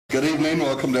Good evening.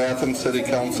 Welcome to Athens City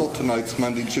Council. Tonight's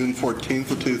Monday, June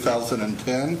 14th of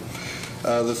 2010.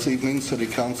 This evening, City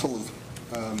Council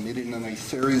is meeting in a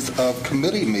series of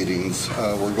committee meetings.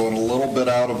 We're going a little bit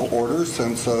out of order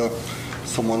since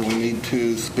someone we need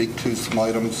to speak to some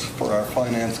items for our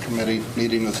Finance Committee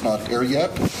meeting is not there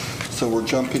yet. So we're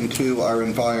jumping to our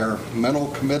Environmental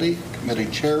Committee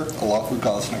Chair, Alahu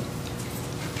Gosner.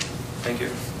 Thank you.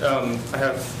 I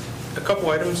have a couple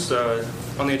items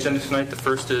on the agenda tonight. The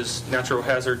first is Natural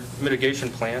Hazard Mitigation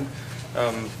Plan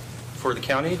for the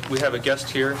county. We have a guest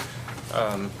here,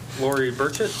 Lori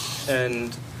Burchett,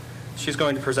 and she's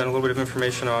going to present a little bit of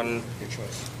information on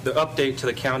the update to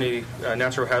the county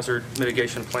Natural Hazard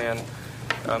Mitigation Plan.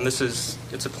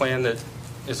 It's a plan that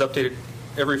is updated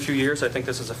every few years. I think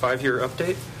this is a 5-year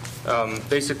update.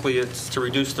 Basically, it's to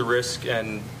reduce the risk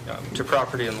and to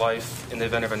property and life in the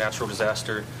event of a natural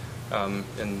disaster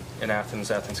in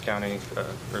Athens County,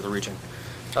 or the region.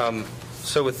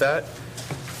 So with that,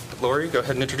 Lori, go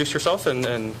ahead and introduce yourself,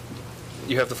 and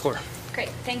you have the floor. Great,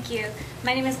 thank you.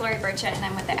 My name is Lori Burchett, and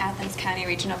I'm with the Athens County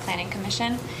Regional Planning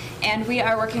Commission. And we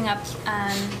are working up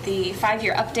on the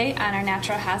 5-year update on our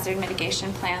natural hazard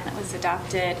mitigation plan that was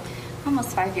adopted almost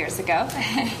 5 years ago.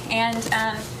 And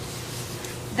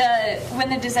when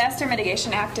the Disaster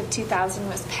Mitigation Act of 2000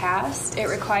 was passed, it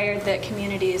required that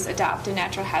communities adopt a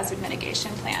natural hazard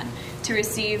mitigation plan to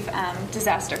receive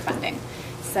disaster funding.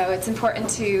 So it's important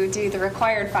to do the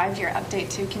required 5-year update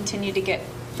to continue to get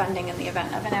funding in the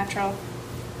event of a natural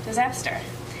disaster.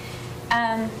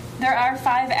 There are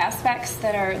 5 aspects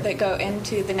that go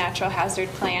into the natural hazard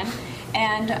plan,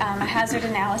 and a hazard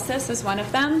analysis is one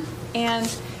of them. And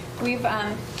we've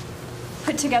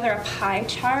put together a pie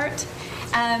chart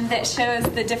that shows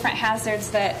the different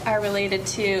hazards that are related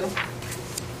to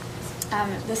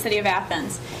the city of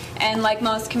Athens. And like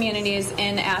most communities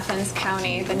in Athens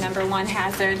County, the number 1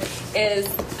 hazard is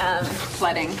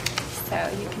flooding. So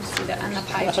you can see that on the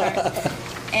pie chart.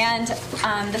 And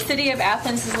the city of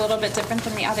Athens is a little bit different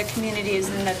than the other communities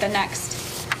in that the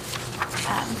next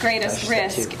greatest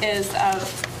risk is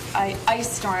of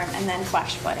ice storm, and then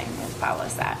flash flooding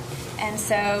follows that. And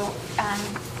so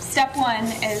step 1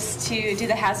 is to do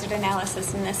the hazard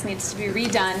analysis, and this needs to be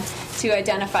redone to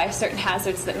identify certain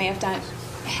hazards that may have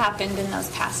happened in those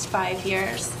past 5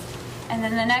 years. And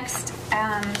then the next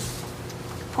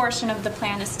portion of the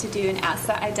plan is to do an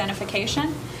asset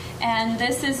identification, and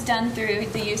this is done through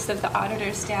the use of the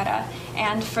auditor's data.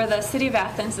 And for the city of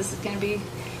Athens, this is going to be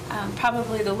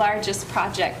probably the largest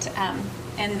project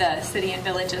in the city and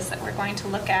villages that we're going to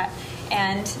look at,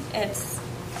 and it's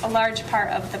a large part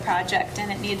of the project,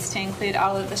 and it needs to include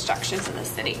all of the structures of the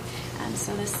city.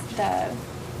 So the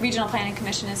Regional Planning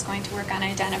Commission is going to work on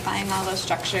identifying all those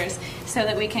structures so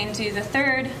that we can do the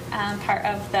third part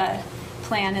of the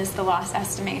plan is the loss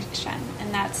estimation,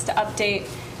 and that's to update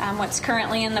what's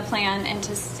currently in the plan and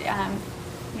to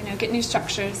get new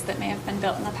structures that may have been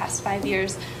built in the past 5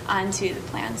 years onto the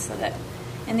plan so that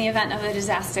in the event of a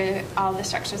disaster, all the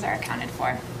structures are accounted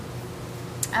for.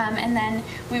 And then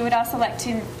we would also like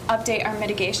to update our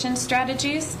mitigation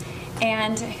strategies,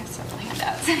 and I have several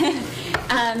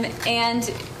handouts.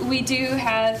 And we do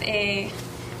have a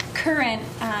current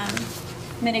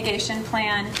mitigation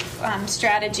plan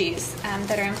strategies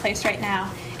that are in place right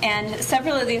now. And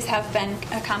several of these have been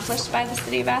accomplished by the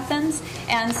City of Athens,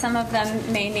 and some of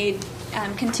them may need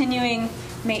continuing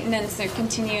maintenance or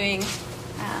continuing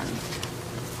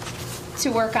to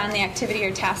work on the activity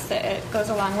or task that goes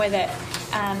along with it.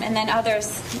 And then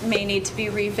others may need to be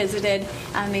revisited.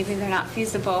 Maybe they're not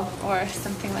feasible or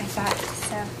something like that.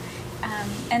 So,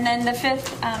 and then the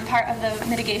 5th part of the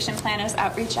mitigation plan is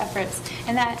outreach efforts,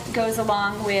 and that goes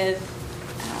along with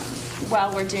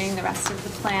while we're doing the rest of the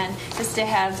plan, just to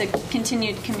have the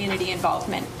continued community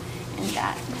involvement in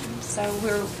that. So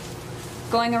we're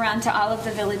going around to all of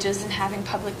the villages and having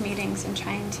public meetings and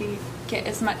trying to get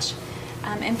as much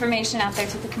information out there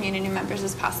to the community members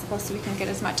as possible so we can get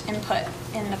as much input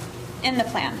in the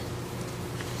plan.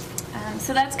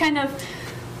 So that's kind of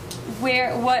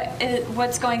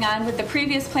what's going on with the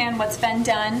previous plan, what's been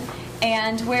done,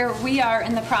 and where we are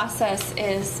in the process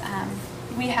is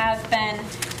we have been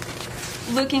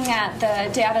looking at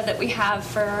the data that we have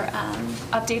for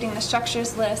updating the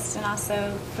structures list and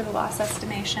also for the loss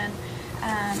estimation.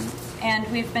 And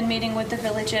we've been meeting with the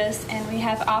villages, and we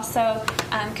have also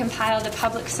compiled a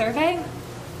public survey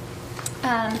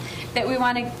that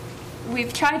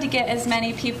we've tried to get as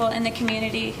many people in the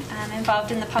community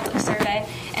involved in the public survey,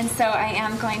 and so I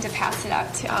am going to pass it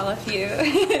out to all of you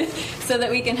so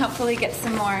that we can hopefully get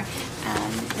some more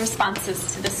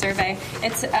responses to the survey.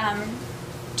 It's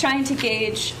trying to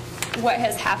gauge what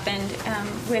has happened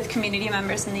with community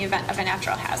members in the event of a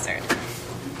natural hazard.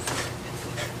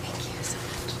 Thank you so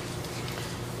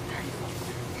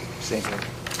much. Same here.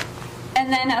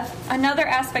 And then another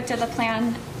aspect of the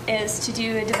plan is to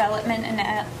do a development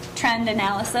and trend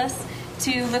analysis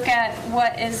to look at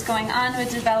what is going on with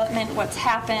development, what's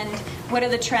happened, what are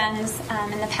the trends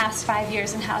in the past 5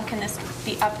 years, and how can this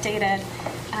be updated.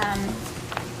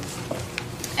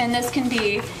 And this can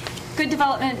be good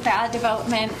development, bad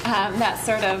development, that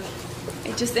sort of,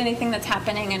 just anything that's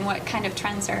happening and what kind of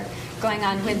trends are going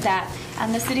on with that.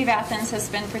 The City of Athens has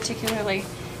been particularly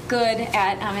good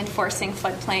at enforcing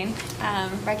floodplain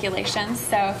regulations,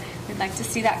 so we'd like to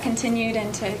see that continued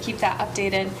and to keep that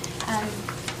updated.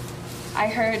 I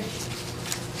heard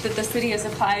that the city has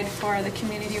applied for the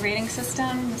community rating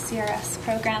system, the CRS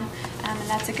program, and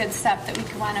that's a good step that we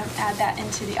could want to add that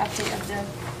into the update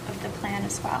of the plan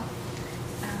as well.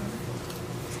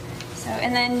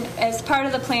 And then as part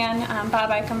of the plan, Bob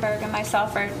Eichenberg and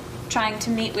myself are trying to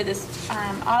meet with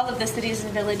all of the cities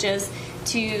and villages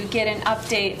to get an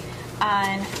update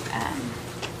on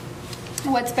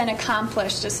what's been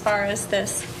accomplished as far as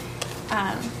this,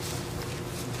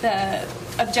 the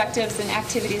objectives and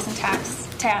activities and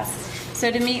tasks. So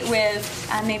to meet with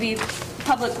maybe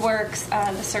Public Works,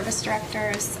 the service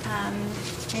directors,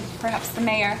 maybe perhaps the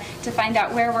mayor, to find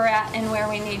out where we're at and where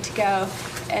we need to go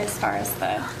as far as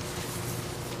the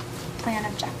plan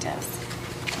objectives.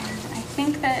 And I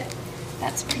think that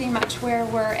that's pretty much where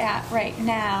we're at right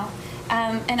now.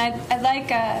 And I'd like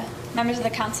members of the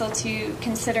council to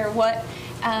consider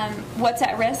what's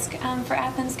at risk for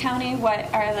Athens County,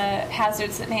 what are the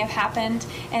hazards that may have happened,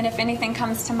 and if anything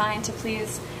comes to mind, to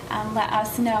please let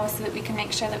us know so that we can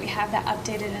make sure that we have that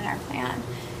updated in our plan.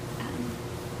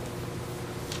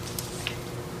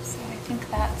 So I think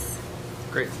that's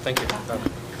Great, thank you.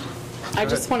 I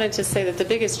just wanted to say that the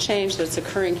biggest change that's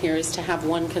occurring here is to have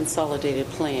one consolidated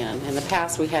plan. In the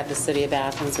past, we had the City of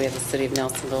Athens, we had the City of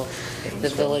Nelsonville, the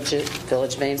Village of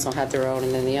Amesville had their own,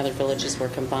 and then the other villages were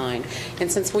combined. And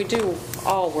since we do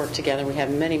all work together, we have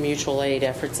many mutual aid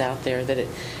efforts out there, that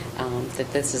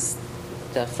this is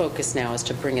the focus now, is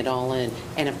to bring it all in.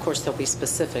 And of course, there'll be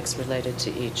specifics related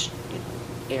to each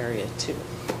area too.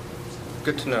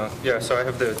 Good to know. Yeah, so I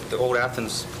have the old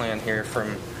Athens plan here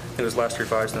from, it was last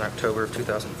revised in October of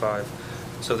 2005.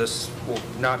 So this will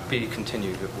not be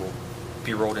continued. It will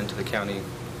be rolled into the county,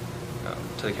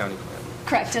 plan.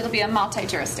 correct. It'll be a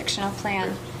multi-jurisdictional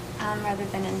plan rather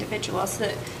than individual.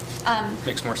 So that,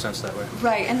 makes more sense that way.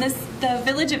 right, and the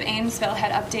Village of Amesville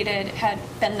had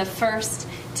been the first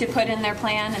to put in their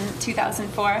plan in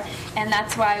 2004, and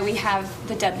that's why we have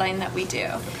the deadline that we do.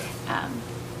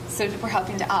 So we're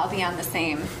hoping to all be on the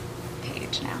same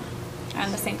page now,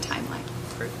 on the same timeline.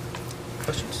 Great.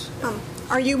 Questions?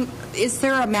 Is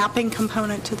there a mapping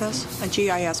component to this, a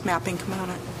GIS mapping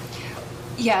component?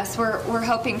 Yes, we're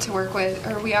hoping to work with,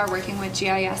 or we are working with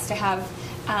GIS to have,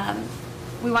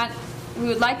 we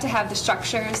would like to have the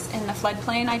structures in the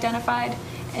floodplain identified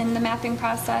in the mapping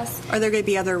process. Are there going to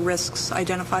be other risks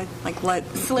identified, like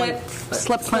slip prone?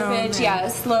 Slippage, yeah,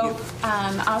 slope.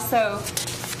 Also,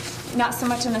 not so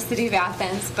much in the City of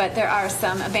Athens, but there are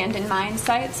some abandoned mine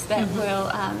sites that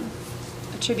will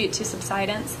attribute to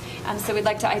subsidence. So we'd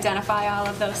like to identify all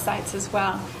of those sites as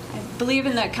well. I believe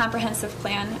in the comprehensive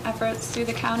plan efforts through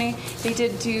the county. They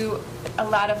did do a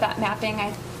lot of that mapping.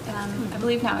 I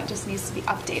believe now it just needs to be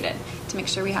updated to make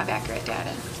sure we have accurate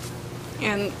data.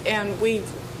 And we've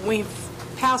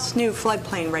passed new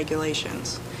floodplain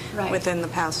regulations within the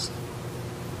past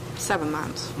 7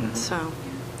 months. So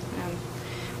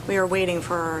we are waiting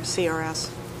for our CRS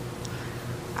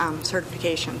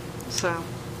certification. So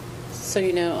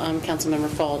Councilmember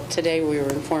Fall, today we were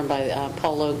informed by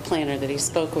Paul Logue, planner, that he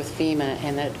spoke with FEMA,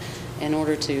 and that in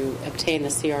order to obtain the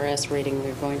CRS rating,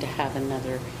 we're going to have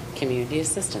another community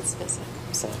assistance visit.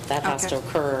 So that has to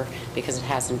occur because it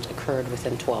hasn't occurred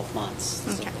within 12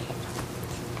 months. Okay.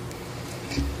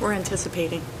 We're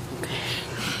anticipating.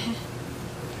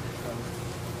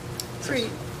 Three,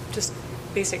 just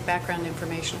basic background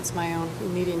information. It's my own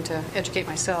needing to educate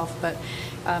myself, but,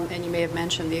 and you may have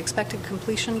mentioned the expected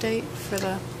completion date for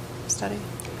the study,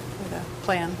 for the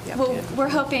plan. Well, we're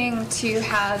hoping to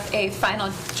have a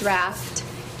final draft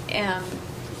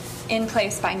in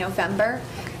place by November,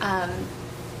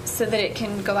 so that it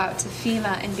can go out to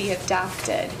FEMA and be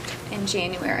adopted in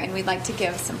January. And we'd like to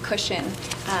give some cushion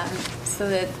so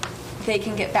that they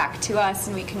can get back to us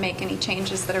and we can make any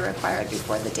changes that are required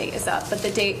before the date is up. But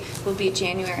the date will be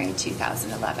January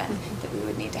 2011 that we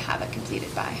would need to have it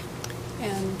completed by.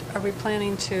 And are we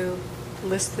planning to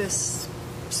list this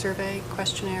survey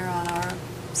questionnaire on our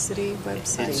city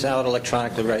website? It's out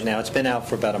electronically right now. It's been out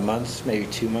for about a month, maybe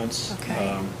 2 months.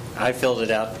 Okay. I filled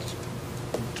it out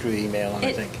through email, and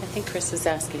I think. I think Chris is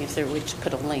asking if we should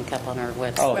put a link up on our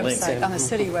website. Oh, link. Website, on the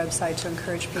city website to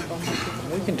encourage people. More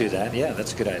people. We can do that. Yeah,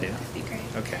 that's a good idea. That'd be great.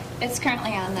 Okay. It's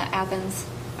currently on the Athens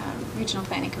Regional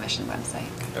Planning Commission website.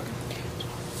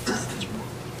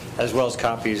 As well as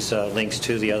copies, links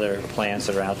to the other plans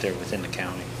that are out there within the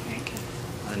county. Very good.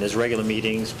 And there's regular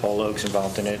meetings. Paul Oak's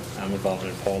involved in it. I'm involved in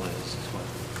it. Paul is as well.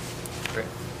 Great.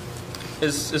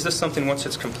 Is this something, once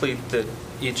it's complete, that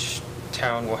each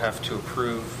town will have to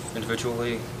approve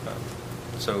individually?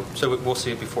 So we'll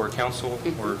see it before council?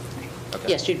 Or okay.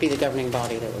 Yes, you'd be the governing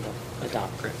body that would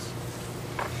adopt. Great.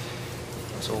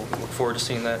 So we'll look forward to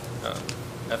seeing that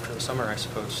after the summer, I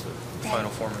suppose, the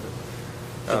final form of it.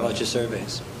 How about your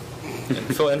surveys?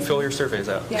 And fill your surveys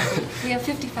out. Yeah, we have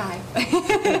 55.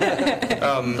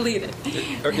 Believe it.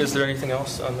 Is there anything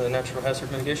else on the natural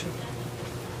hazard mitigation?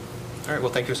 All right,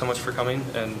 well, thank you so much for coming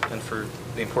and for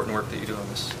the important work that you do on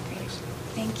this. Thanks.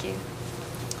 Thank you.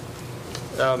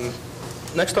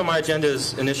 Next on my agenda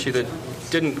is an issue that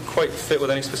didn't quite fit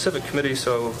with any specific committee,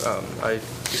 so I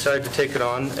decided to take it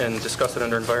on and discuss it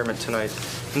under environment tonight.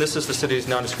 And this is the city's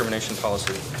non-discrimination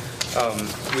policy.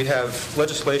 We have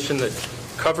legislation that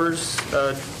covers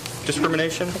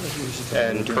discrimination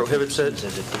and prohibits it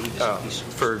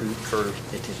for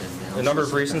a number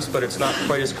of reasons, but it's not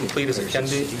quite as complete as it can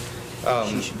be.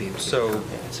 So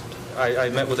I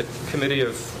met with a committee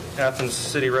of Athens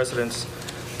city residents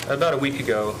about a week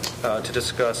ago to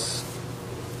discuss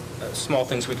small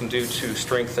things we can do to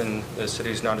strengthen the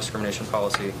city's non-discrimination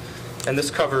policy. And this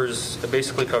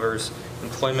basically covers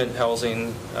employment,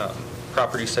 housing,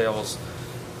 property sales,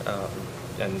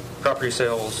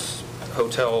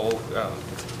 hotel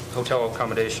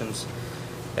accommodations.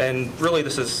 And really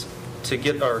this is to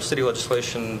get our city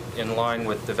legislation in line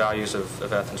with the values of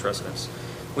Athens residents.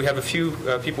 We have a few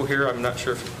people here. I'm not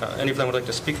sure if any of them would like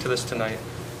to speak to this tonight.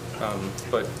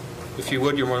 But if you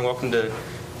would, you're more than welcome to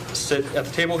sit at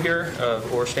the table here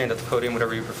or stand at the podium,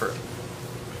 whatever you prefer.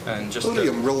 And just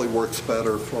Podium really works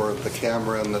better for the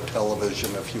camera and the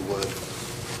television, if you would.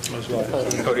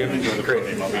 Podium,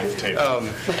 great.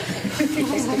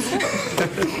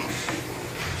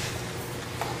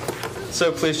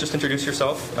 So please just introduce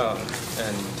yourself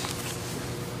and.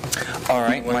 All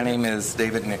right, my name is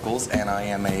David Nichols, and I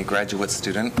am a graduate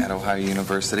student at Ohio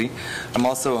University. I'm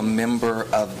also a member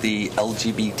of the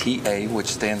LGBTA, which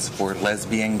stands for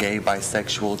Lesbian, Gay,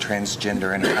 Bisexual,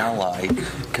 Transgender, and Ally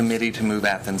Committee to Move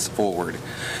Athens Forward.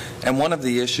 And one of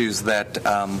the issues that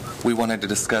we wanted to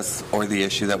discuss, or the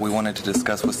issue that we wanted to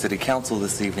discuss with City Council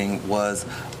this evening, was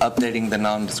updating the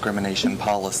non-discrimination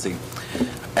policy.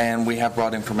 And we have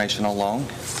brought information along,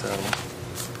 so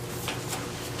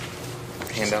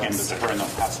handouts. Hand it to her and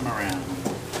they'll pass them around.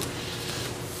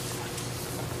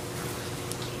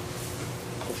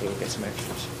 Hopefully we'll get some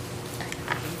extras.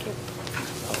 Thank you.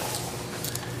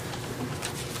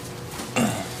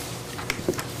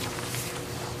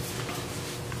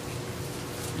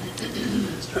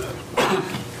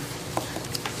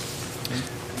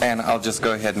 And I'll just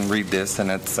go ahead and read this,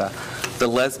 and it's the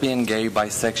Lesbian, Gay,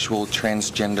 Bisexual,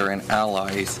 Transgender, and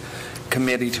Allies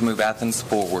Committee to Move Athens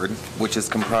Forward, which is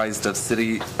comprised of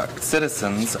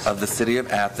citizens of the City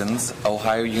of Athens,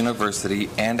 Ohio University,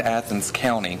 and Athens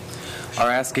County, are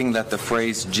asking that the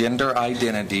phrase gender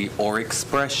identity or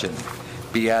expression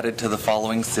be added to the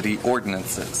following city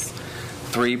ordinances.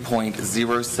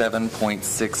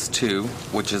 3.07.62,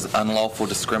 which is unlawful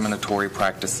discriminatory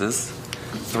practices.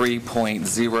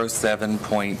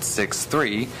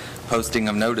 3.07.63, posting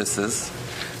of notices.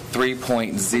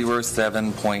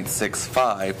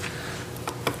 3.07.65,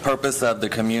 purpose of the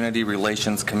Community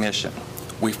Relations Commission.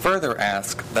 We further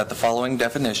ask that the following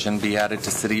definition be added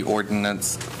to City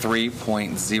Ordinance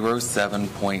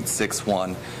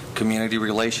 3.07.61, Community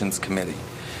Relations Committee.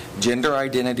 Gender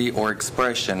identity or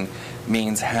expression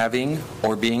means having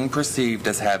or being perceived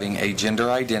as having a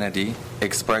gender identity,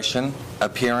 expression,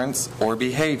 appearance, or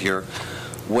behavior,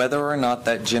 whether or not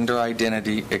that gender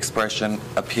identity, expression,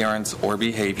 appearance, or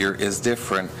behavior is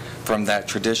different from that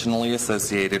traditionally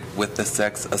associated with the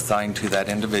sex assigned to that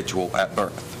individual at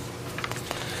birth.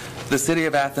 The City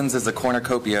of Athens is a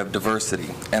cornucopia of diversity,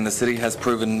 and the city has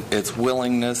proven its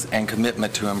willingness and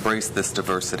commitment to embrace this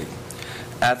diversity.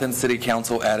 Athens City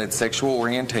Council added sexual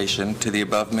orientation to the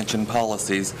above-mentioned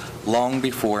policies long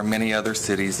before many other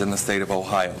cities in the state of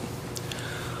Ohio.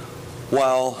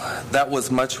 While that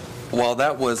was much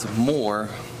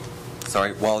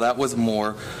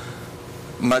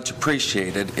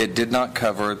appreciated, it did not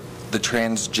cover the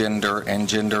transgender and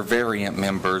gender variant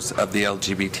members of the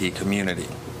LGBT community.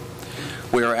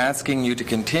 We are asking you to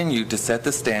continue to set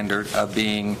the standard of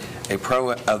being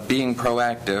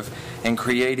proactive in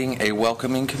creating a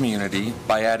welcoming community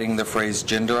by adding the phrase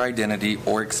gender identity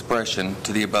or expression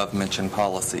to the above-mentioned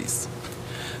policies.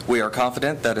 We are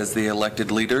confident that as the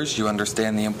elected leaders, you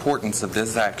understand the importance of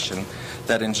this action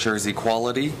that ensures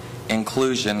equality,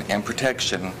 inclusion, and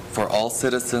protection for all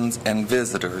citizens and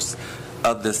visitors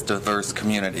of this diverse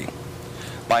community.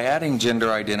 By adding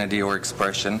gender identity or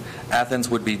expression, Athens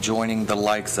would be joining the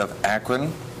likes of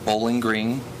Akron, Bowling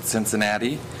Green,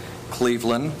 Cincinnati,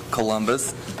 Cleveland,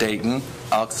 Columbus, Dayton,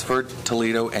 Oxford,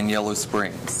 Toledo, and Yellow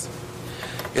Springs.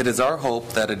 It is our hope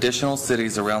that additional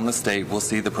cities around the state will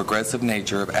see the progressive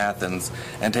nature of Athens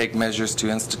and take measures to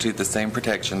institute the same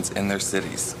protections in their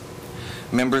cities.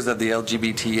 Members of the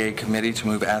LGBTA committee to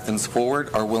move Athens forward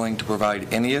are willing to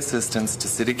provide any assistance to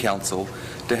City Council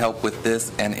to help with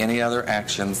this and any other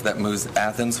actions that moves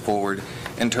Athens forward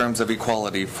in terms of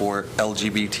equality for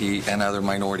LGBT and other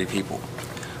minority people.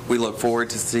 We look forward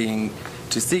to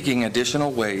seeking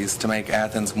additional ways to make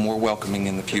Athens more welcoming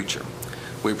in the future.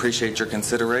 We appreciate your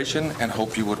consideration and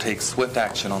hope you will take swift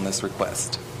action on this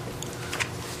request.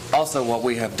 Also, what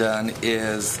we have done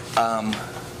is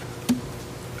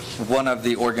one of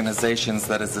the organizations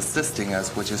that is assisting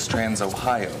us, which is Trans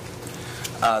Ohio,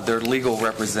 their legal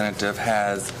representative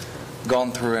has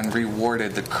gone through and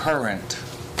reworded the current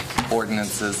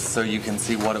ordinances so you can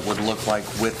see what it would look like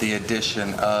with the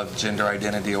addition of gender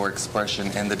identity or expression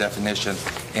and the definition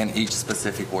in each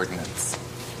specific ordinance.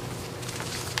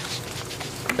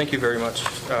 Thank you very much.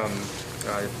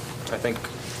 I think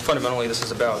fundamentally this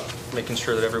is about making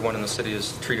sure that everyone in the city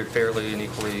is treated fairly and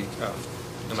equally,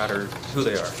 no matter who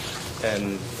they are.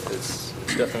 And it's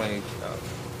definitely,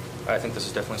 I think this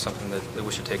is definitely something that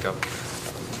we should take up.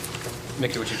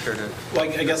 Mickey, would you care to? Well,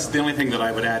 I guess the only thing that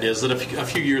I would add is that a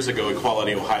few years ago,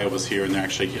 Equality Ohio was here, and they're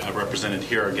actually represented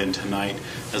here again tonight,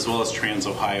 as well as Trans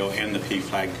Ohio and the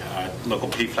PFLAG, local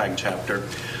PFLAG chapter.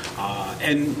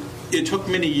 And it took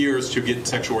many years to get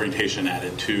sexual orientation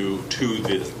added to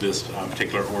this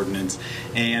particular ordinance.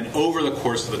 And over the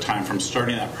course of the time, from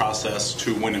starting that process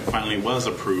to when it finally was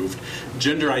approved,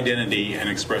 gender identity and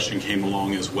expression came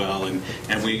along as well. And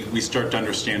we start to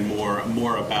understand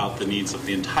more about the needs of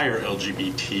the entire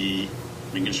LGBT,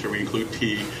 making sure we include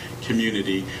T,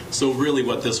 community. So really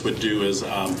what this would do is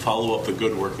follow up the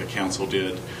good work that council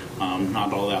did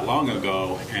not all that long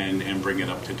ago and bring it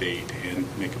up to date and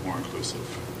make it more inclusive.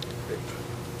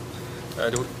 Are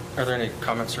there any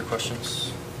comments or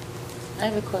questions? I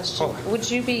have a question. Oh. Would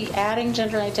you be adding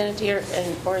gender identity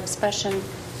or expression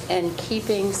and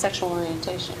keeping sexual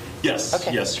orientation? Yes,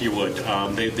 Okay. Yes, you would.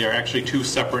 They're actually two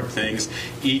separate things.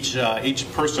 Each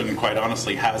person, quite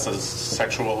honestly, has a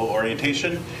sexual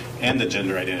orientation and the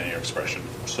gender identity or expression,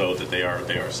 so that they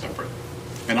are separate.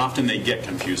 And often they get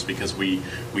confused because we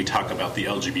talk about the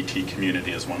LGBT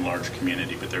community as one large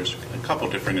community, but there's a couple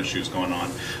different issues going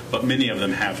on. But many of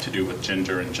them have to do with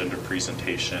gender and gender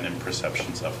presentation and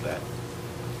perceptions of that.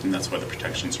 And that's why the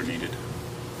protections are needed.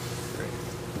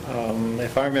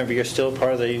 If I remember, you're still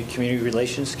part of the Community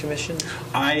Relations Commission?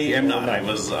 I am not. I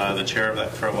was the chair of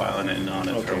that for a while and on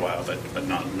it for a while, but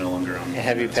no longer on.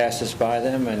 Have you passed this by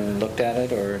them and looked at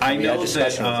it, or I know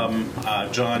discussion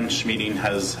that John Schmeeding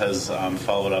has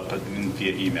followed up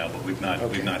via email, but we've not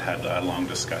had long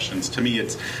discussions. To me,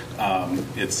 it's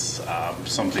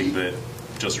something that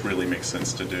just really makes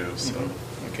sense to do. So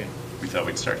Okay, we thought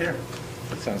we'd start here.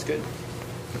 that sounds good.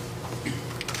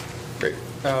 Great.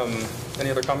 Any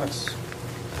other comments?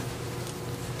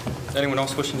 Anyone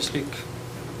else wishing to speak?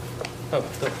 Oh,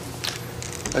 Bill.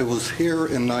 I was here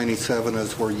in '97,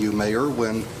 as were you, Mayor,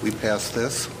 when we passed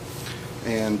this,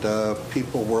 and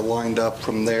people were lined up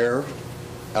from there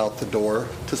out the door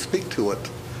to speak to it.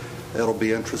 It'll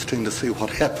be interesting to see what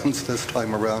happens this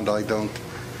time around. I don't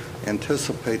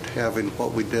anticipate having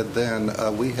what we did then.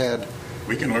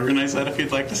 We can organize that if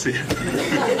you'd like to see it.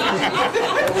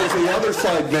 It was the other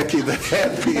side, Mickey, that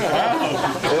had the...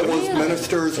 It was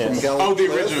ministers from Gallup. Oh, the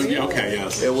original. Okay,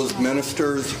 yes. It was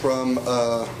ministers from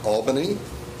Albany.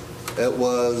 It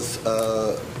was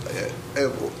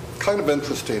kind of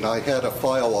interesting. I had a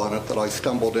file on it that I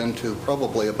stumbled into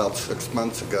probably about 6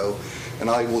 months ago, and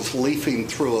I was leafing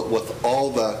through it with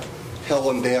all the hell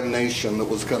and damnation that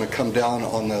was going to come down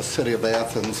on the city of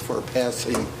Athens for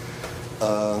passing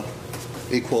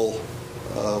equal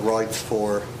rights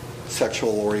for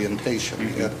sexual orientation.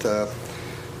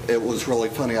 It was really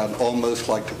funny. I'd almost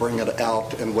like to bring it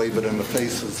out and wave it in the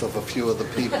faces of a few of the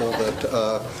people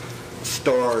that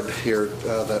starred here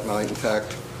that night. In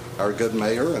fact, our good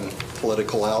mayor and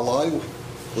political ally,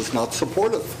 was not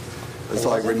supportive. As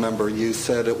I remember, you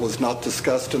said it was not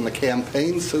discussed in the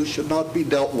campaign, so should not be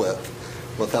dealt with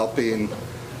without being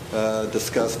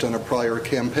discussed in a prior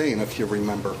campaign, if you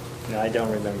remember. No, I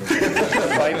don't remember.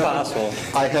 Quite possible.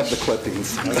 I have the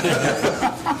clippings.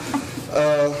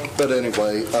 But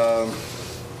anyway,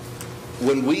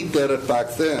 when we did it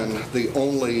back then, the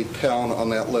only town on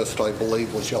that list, I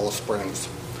believe, was Yellow Springs.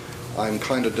 I'm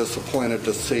kind of disappointed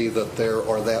to see that there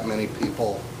are that many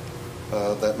people,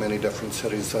 that many different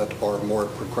cities that are more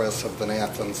progressive than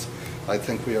Athens. I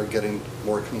think we are getting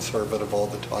more conservative all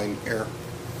the time here.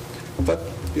 But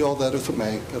be all that as it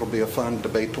may, it'll be a fun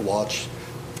debate to watch.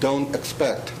 Don't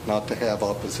expect not to have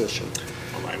opposition.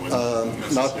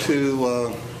 Not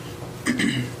to,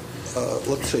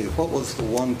 let's see, what was the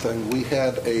one thing? We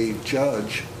had a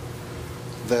judge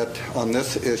that on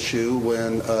this issue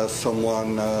when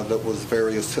someone that was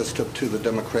very assistive to the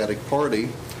Democratic Party,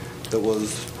 that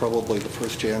was probably the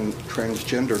first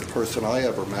transgendered person I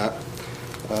ever met,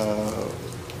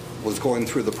 was going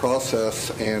through the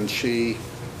process, and she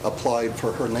applied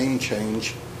for her name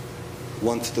change.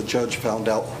 Once the judge found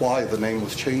out why the name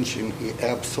was changing, he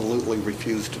absolutely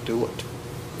refused to do it.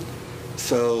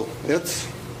 So it's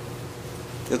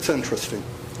interesting.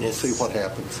 We'll see what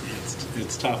happens.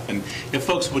 It's tough. And if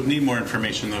folks would need more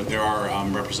information, though, there are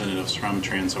representatives from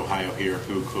Trans-Ohio here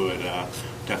who could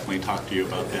definitely talk to you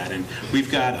about that. And we've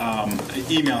got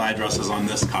email addresses on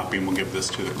this copy, and we'll give this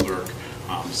to the clerk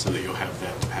so that you'll have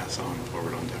that to pass on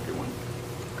forward on to everyone.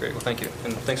 Great. Well, thank you.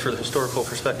 And thanks for the historical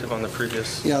perspective on the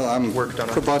previous I'm work done on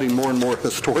it. providing more and more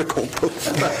historical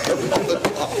perspective all the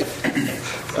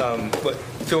time. But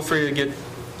feel free to get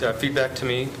feedback to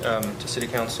me, to City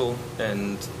Council,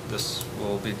 and this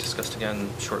will be discussed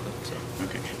again shortly. So.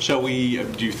 Okay. Shall we,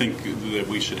 do you think that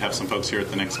we should have some folks here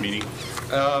at the next meeting?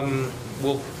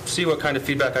 We'll see what kind of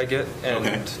feedback I get, and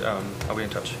okay. I'll be in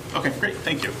touch. Okay, great.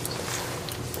 Thank you.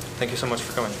 Thank you so much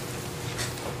for coming.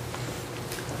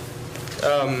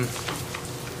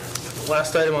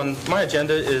 Last item on my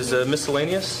agenda is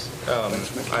miscellaneous.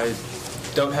 I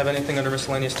don't have anything under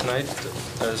miscellaneous tonight.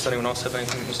 Does anyone else have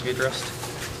anything that needs to be addressed?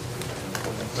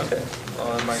 Okay.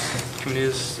 My committee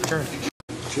is adjourned.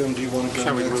 Jim, do you want to go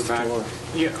Shall we next? move back? Or?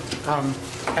 Yeah.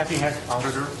 Kathy had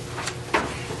auditor.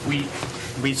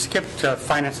 We skipped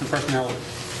finance and personnel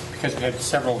because we had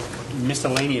several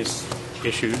miscellaneous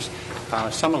issues,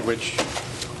 some of which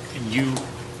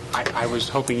I was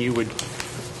hoping you would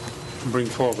bring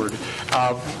forward.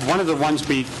 One of the ones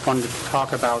we wanted to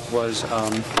talk about was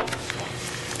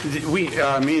in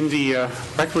the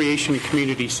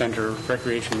recreation/community center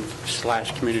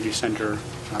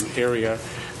area,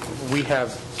 we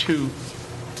have two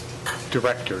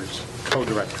directors,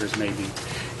 co-directors maybe,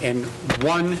 and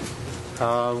one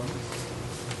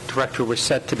director was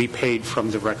set to be paid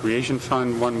from the recreation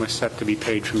fund, one was set to be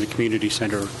paid from the community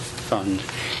center fund.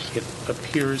 It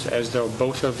appears as though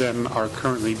both of them are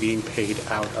currently being paid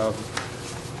out of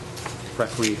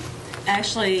recreation.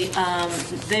 Actually,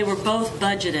 they were both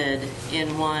budgeted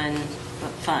in one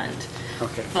fund.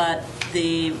 Okay. But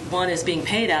the one is being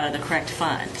paid out of the correct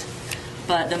fund.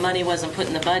 But the money wasn't put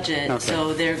in the budget, okay.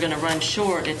 So they're going to run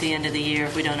short at the end of the year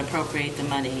if we don't appropriate the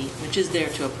money, which is there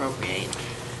to appropriate.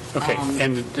 Okay,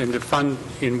 and the fund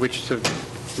in which it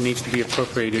needs to be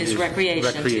appropriated is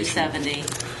recreation. 270.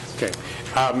 Okay.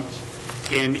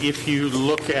 And if you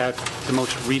look at the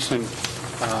most recent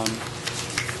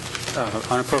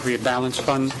unappropriated balance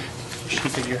fund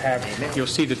sheet that you have, you'll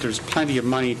see that there's plenty of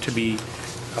money to be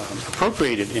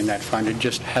appropriated in that fund. It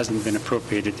just hasn't been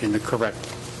appropriated in the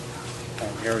correct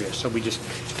area. So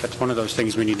that's one of those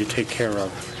things we need to take care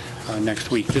of next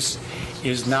week. This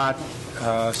is not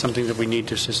something that we need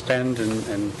to suspend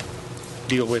and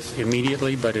deal with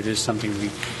immediately, but it is something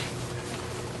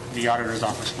the auditor's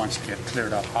office wants to get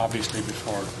cleared up, obviously,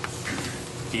 before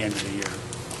the end of the year.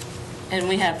 And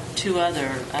we have two other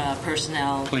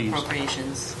personnel Please.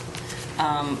 Appropriations.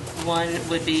 One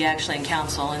would be actually in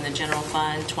council in the general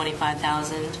fund,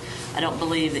 $25,000. I don't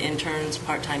believe the interns,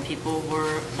 part-time people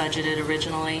were budgeted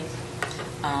originally.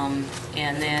 And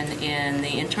then in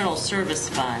the internal service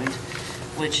fund,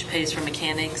 which pays for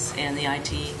mechanics and the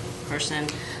IT person,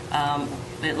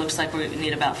 it looks like we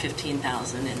need about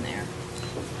 $15,000 in there.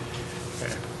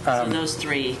 So those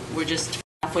three. We're just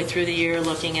halfway through the year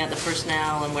looking at the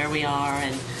personnel and where we are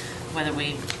and whether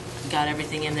we got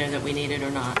everything in there that we needed or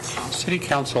not. So. City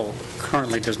Council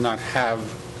currently does not have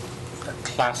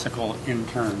classical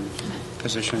intern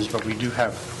positions, but we do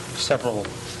have several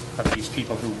of these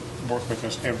people who work with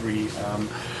us every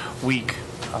week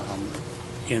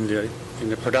in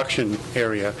the production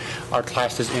area are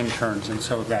classed as interns, and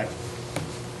so that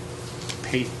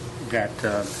pay, that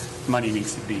money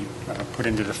needs to be put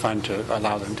into the fund to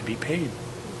allow them to be paid.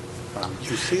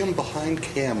 You see them behind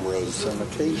cameras and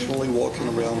occasionally walking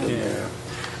around in there.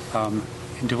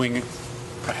 And doing a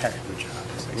heck of a job,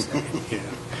 as they say.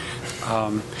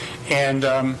 And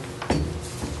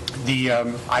the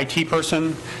IT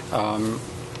person,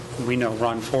 we know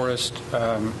Ron Forrest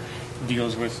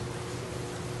deals with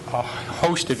a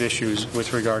host of issues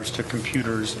with regards to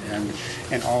computers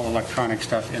and all electronic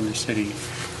stuff in the city.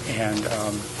 And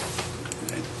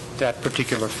that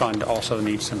particular fund also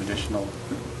needs some additional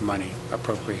money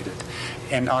appropriated.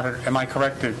 And Auditor, am I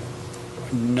correct that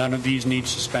none of these need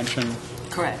suspension?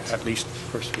 Correct. At least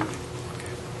first reading.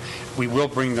 Okay. We will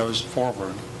bring those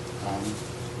forward on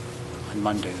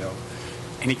Monday, though.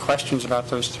 Any questions about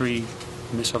those three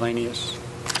miscellaneous?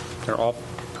 They're all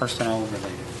personnel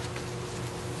related.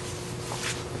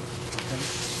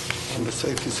 On the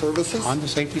safety services? On the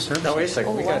safety services? No, wait a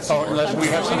second. We got unless we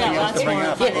have something else to bring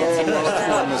up.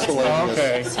 Miscellaneous.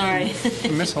 Okay. Sorry.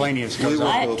 Miscellaneous goes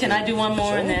on. Can I do one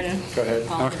more and then? Go ahead.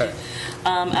 Paul? Okay.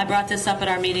 I brought this up at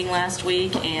our meeting last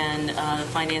week, and the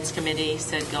Finance Committee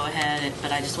said go ahead,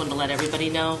 but I just wanted to let everybody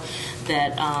know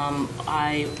that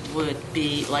I would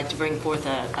like to bring forth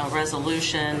a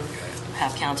resolution,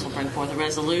 have council bring forth a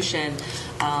resolution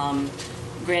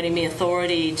granting me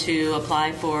authority to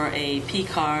apply for a P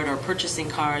card or purchasing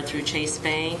card through Chase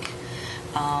Bank.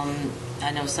 I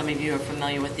know some of you are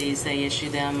familiar with these. They issue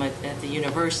them at the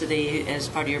university as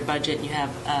part of your budget, and you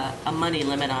have a money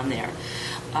limit on there.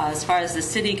 As far as the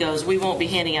city goes, we won't be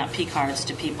handing out P cards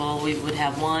to people. We would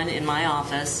have one in my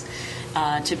office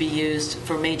to be used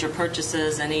for major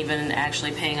purchases and even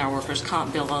actually paying our workers'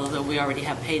 comp bill, although we already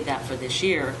have paid that for this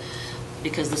year,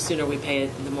 because the sooner we pay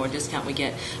it, the more discount we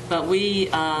get. But we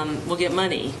will get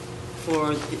money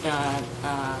for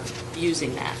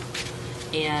using that.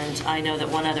 And I know that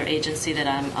one other agency that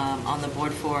I'm on the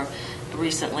board for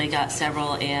recently got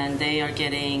several, and they are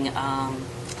getting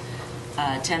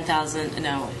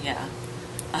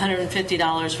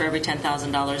 $150 for every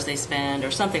 $10,000 they spend,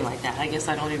 or something like that. I guess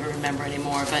I don't even remember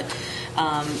anymore. But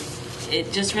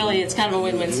it just really, it's kind of a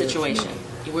win-win situation.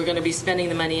 We're going to be spending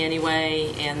the money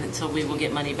anyway, and so we will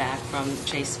get money back from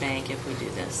Chase Bank if we do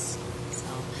this. So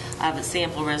I have a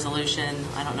sample resolution.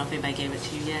 I don't know if anybody gave it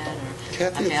to you yet. Or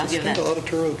Kathy, okay, I'll is the give state that.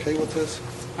 auditor okay with this?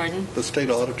 Pardon? The state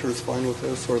auditor is fine with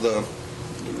this, or the,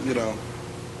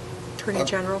 Attorney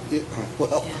General? Yeah,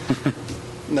 well, Yeah.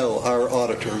 no, our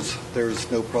auditors, there's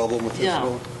no problem with this at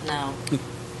all? No.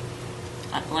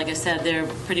 Like I said, they're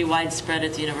pretty widespread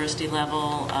at the university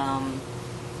level.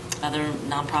 Other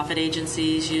nonprofit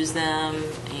agencies use them,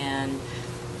 and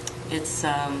it's,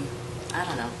 I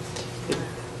don't know.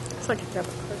 It's like a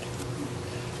debit card.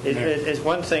 It's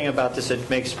one thing about this, it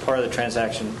makes part of the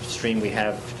transaction stream we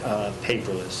have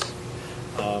paperless.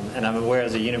 And I'm aware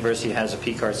the university has a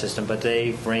P-card system, but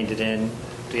they've reined it in.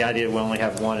 The idea we'll only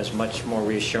have one is much more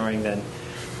reassuring than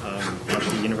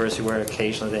the university, where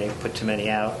occasionally they put too many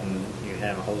out and you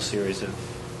have a whole series of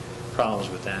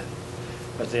problems with that.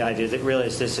 But the idea that really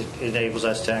is this enables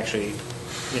us to actually,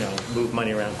 move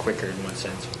money around quicker in one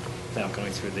sense, without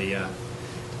going through the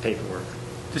paperwork.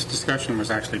 This discussion was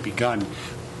actually begun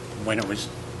when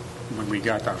we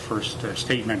got our first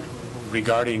statement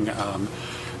regarding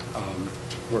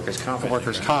Workers' comp.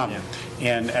 workers' comp. Yeah.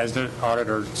 And as the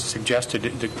auditor suggested,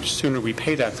 the sooner we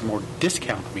pay that, the more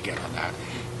discount we get on that.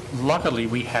 Luckily,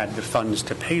 we had the funds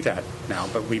to pay that now,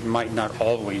 but we might not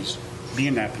always be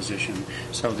in that position.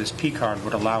 So this P card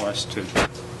would allow us to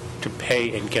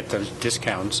pay and get those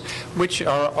discounts, which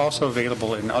are also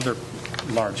available in other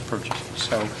large purchases.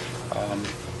 So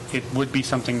it would be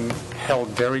something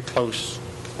held very close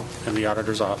in the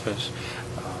auditor's office.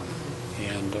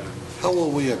 How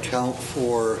will we account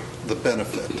for the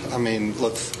benefit? I mean,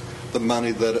 the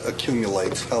money that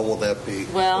accumulates, how will that be?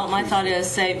 Well, my thought is,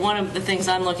 say, one of the things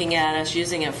I'm looking at is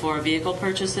using it for vehicle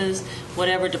purchases.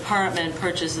 Whatever department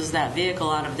purchases that vehicle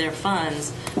out of their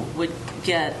funds would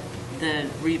get the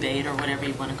rebate or whatever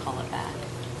you want to call it back.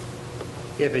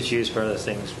 If it's used for other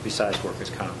things besides workers'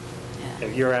 comp. Yeah.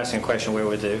 If you're asking a question, where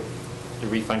would the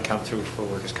refund come through for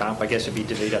workers' comp? I guess it'd be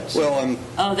divided up.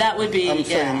 Well, that would be, I'm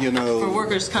saying, for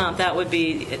workers' comp, that would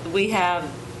be, we have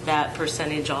that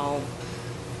percentage all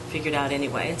figured out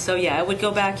anyway. So, yeah, it would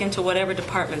go back into whatever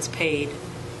department's paid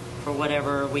for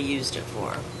whatever we used it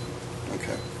for.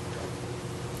 Okay.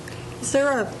 Is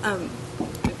there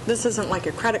this isn't like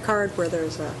a credit card where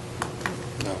there's a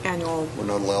No, annual... we're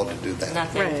not allowed to do that.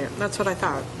 Nothing. Right, that's what I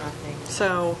thought. Nothing.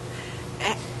 So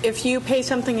if you pay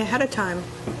something ahead of time,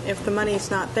 if the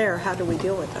money's not there, how do we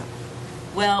deal with it?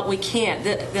 Well, we can't.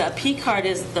 The P card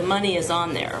is, the money is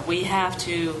on there. We have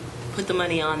to put the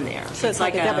money on there. So it's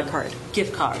like a debit card.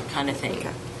 Gift card kind of thing.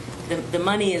 Okay. The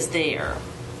money is there.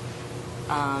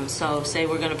 So say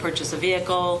we're going to purchase a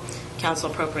vehicle, council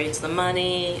appropriates the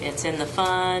money, it's in the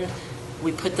fund,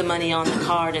 we put the money on the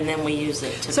card, and then we use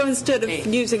it to So instead of pay.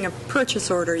 using a purchase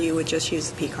order, you would just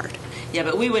use the P card? Yeah,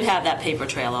 but we would have that paper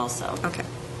trail also. Okay.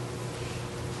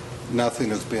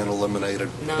 Nothing is being eliminated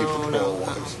No, paper no.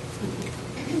 trail-wise.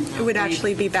 It would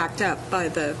actually be backed up by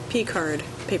the P card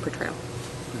paper trail.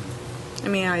 I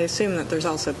mean, I assume that there's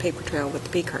also a paper trail with the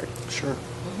P card. Sure.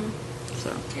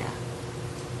 So Yeah.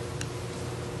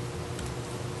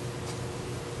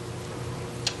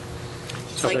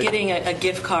 It's like getting a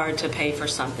gift card to pay for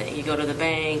something. You go to the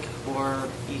bank or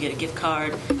you get a gift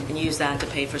card and use that to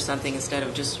pay for something instead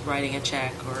of just writing a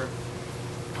check or,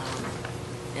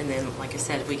 and then, like I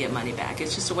said, we get money back.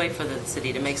 It's just a way for the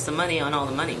city to make some money on all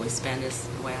the money we spend is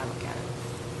the way I look at it.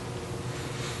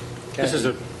 This is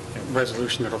a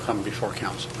resolution that'll come before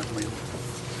council, and we'll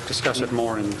discuss it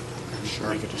more and make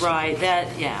a decision. Right,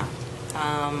 that, yeah.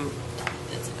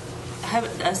 Have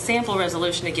a sample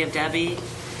resolution to give Debbie,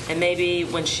 and maybe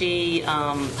when she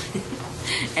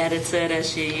edits it, as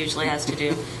she usually has to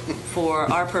do, for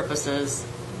our purposes,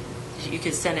 you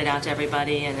could send it out to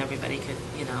everybody, and everybody could,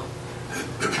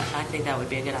 I think that would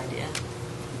be a good idea.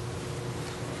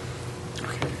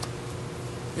 Okay.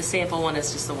 The sample one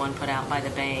is just the one put out by the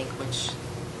bank, which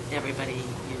everybody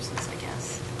uses, I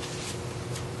guess.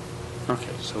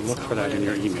 Okay, so look for that in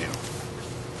your email.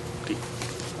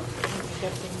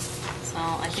 So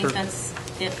I think Sure. that's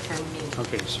it for me.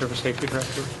 Okay, Service Safety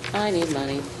Director? I need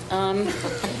money.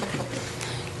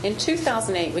 In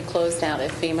 2008, we closed out a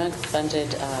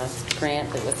FEMA-funded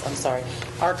grant that was,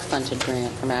 ARC-funded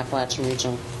grant from Appalachian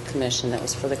Regional Commission that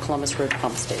was for the Columbus Road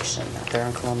Pump Station out there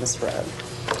on Columbus Road.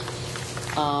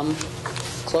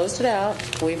 Closed it out.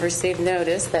 We've received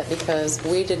notice that because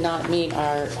we did not meet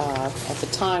our, at the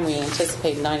time we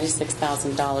anticipated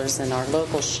 $96,000 in our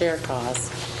local share costs,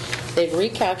 they've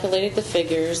recalculated the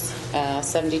figures,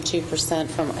 72%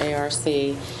 from ARC.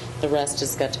 The rest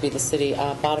has got to be the city.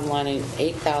 Bottom line,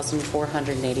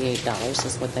 $8,488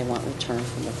 is what they want returned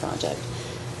from the project.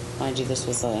 Mind you, this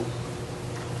was a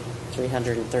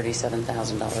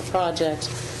 $337,000 project,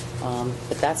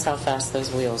 but that's how fast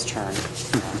those wheels turn.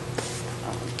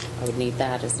 I would need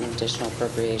that as an additional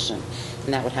appropriation,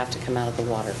 and that would have to come out of the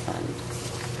water fund.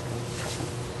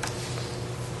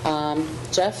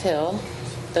 Jeff Hill,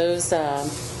 those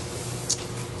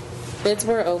bids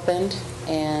were opened,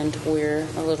 and we're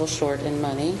a little short in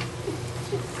money.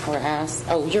 We're asked,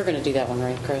 oh, you're going to do that one,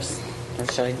 right, Chris? Or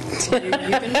should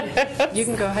I? You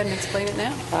can go ahead and explain it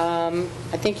now.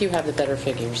 I think you have the better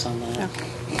figures on that. Okay.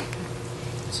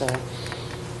 So,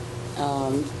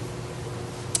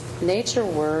 Nature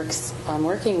Works, I'm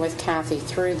working with Kathy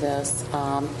through this.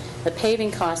 The paving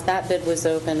cost, that bid was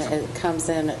open. It comes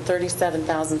in at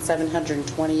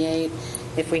 $37,728.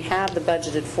 If we have the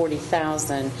budgeted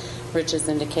 $40,000, Rich is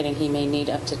indicating he may need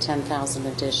up to $10,000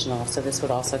 additional. So this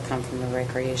would also come from the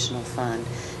recreational fund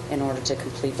in order to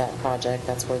complete that project.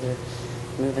 That's where they're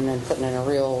moving and putting in a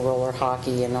real roller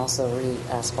hockey and also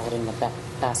re-asphalting the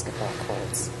basketball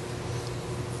courts.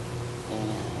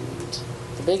 And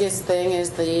the biggest thing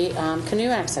is the canoe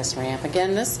access ramp.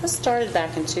 Again, this was started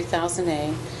back in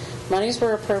 2008. Monies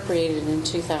were appropriated in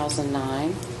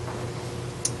 2009.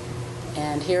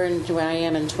 And here where I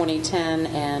am in 2010,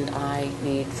 and I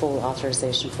need full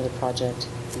authorization for the project,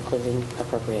 including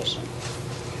appropriation.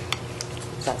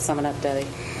 Does that sum it up, Debbie?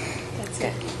 That's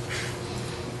Okay.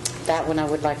 That one I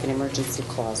would like an emergency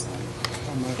clause on.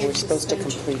 We're supposed to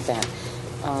complete that.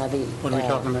 What are we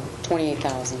talking about?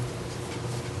 $28,000.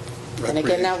 And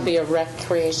again, that would be a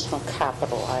recreational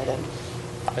capital item.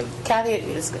 Kathy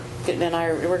is,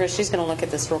 and she's going to look at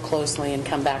this real closely and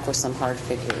come back with some hard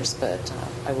figures, but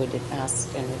I would ask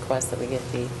and request that we get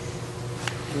the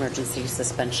emergency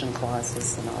suspension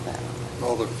clauses and all that.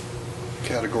 All the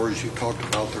categories you talked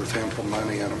about, there's ample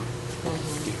money in them.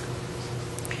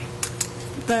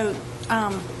 The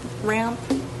ramp,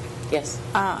 Yes.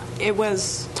 it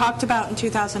was talked about in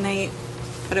 2008,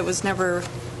 but it was never,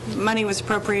 money was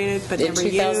appropriated but In never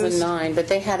used. 2009, but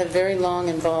they had a very long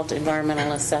involved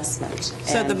environmental assessment.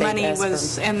 So and the they money asked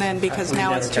was, for- and then because We now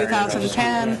never it's carried it over.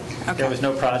 2010? There Okay. was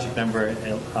no project number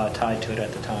tied to it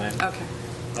at the time. Okay.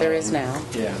 There is now.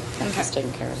 Yeah. It's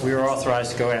taken care of. We were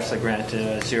authorized to go after the grant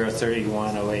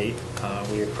 03108.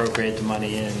 We appropriated the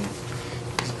money in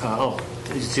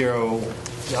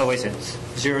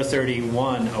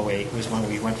 03108 was when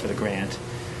we went for the grant.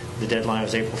 The deadline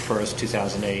was April 1st,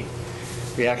 2008.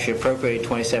 We actually appropriated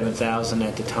 $27,000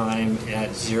 at the time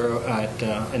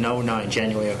in 09,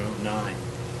 January of 09.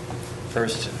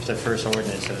 the first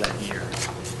ordinance of that year.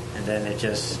 And then it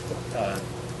just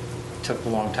took a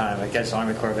long time. I guess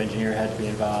Army Corps of Engineers had to be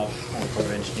involved, Army Corps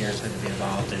of Engineers had to be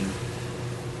involved, and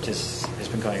just it's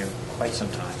been going quite some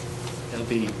time. It'll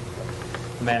be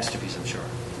a masterpiece, I'm sure.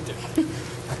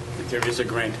 There is a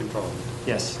grant involved.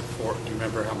 Yes. Do you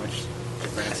remember how much the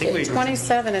grant? I think we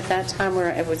 27 at that time,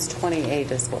 it was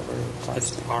 28 is what we're That's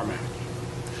requesting. our match.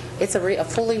 It's a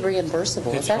fully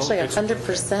reimbursable. It's actually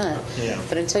 100%. Yeah.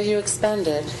 But until you expend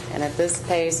it, and at this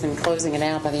pace and closing it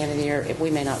out by the end of the year,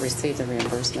 we may not receive the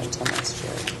reimbursement until next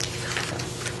year.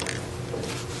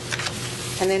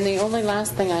 And then the only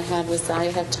last thing I had was I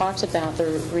have talked about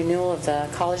the renewal of the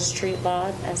College Street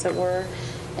lot, as it were,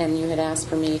 and you had asked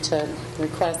for me to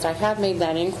request. I have made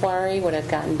that inquiry. What I've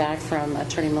gotten back from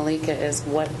Attorney Malika is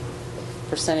what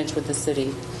percentage would the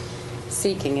city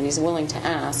seeking, and he's willing to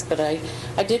ask. But I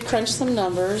did crunch some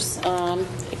numbers.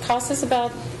 It costs us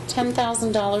about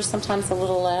 $10,000, sometimes a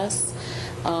little less,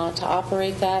 to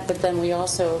operate that. But then we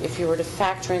also, if you were to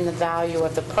factor in the value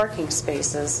of the parking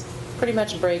spaces, pretty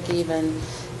much break even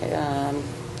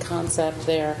concept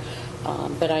there.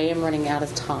 But I am running out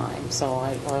of time, so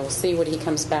I will see what he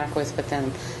comes back with. But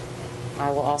then I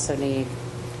will also need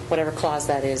whatever clause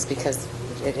that is, because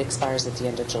it expires at the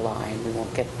end of July, and we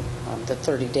won't get the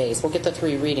 30 days. We'll get the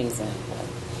 3 readings in. But.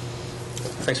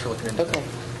 Thanks for looking into that. Okay.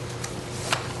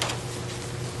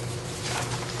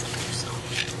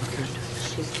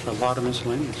 A lot of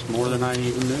miscellaneous, more than I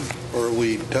even knew. Or are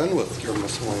we done with your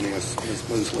miscellaneous, Ms.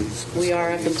 Mosley's? We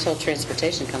are up until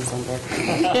transportation comes on board.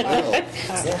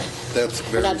 That's We're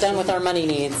very not done with our money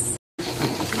needs.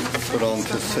 Put on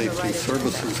to Safety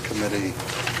Services Committee.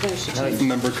 No, she changed.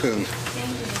 Member Kuhn.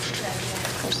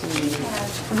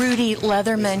 Rudy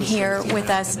Leatherman here with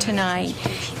us tonight.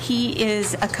 He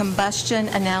is a combustion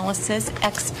analysis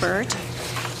expert.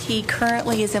 He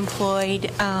currently is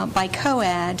employed by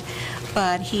COAD,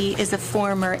 but he is a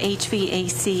former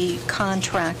HVAC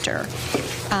contractor.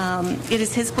 It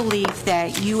is his belief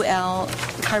that UL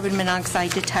carbon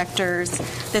monoxide detectors,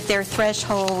 that their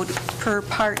threshold per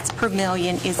parts per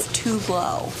million is too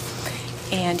low.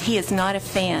 And he is not a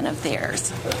fan of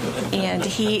theirs. And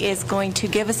he is going to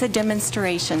give us a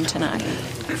demonstration tonight.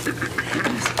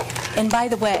 And by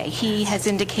the way, he has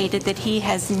indicated that he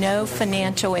has no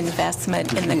financial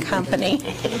investment in the company.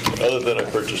 Other than I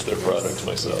purchased their products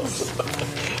myself.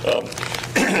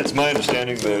 It's my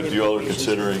understanding that you all are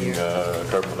considering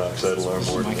carbon monoxide alarm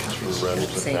ordinance for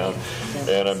rentals in town,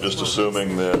 and I'm just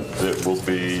assuming that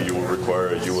you will require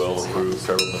a UL-approved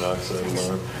carbon monoxide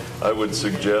alarm. I would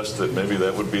suggest that maybe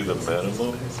that would be the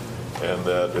minimum, and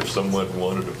that if someone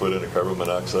wanted to put in a carbon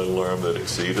monoxide alarm that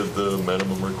exceeded the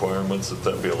minimum requirements, that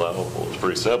that'd be allowable. It's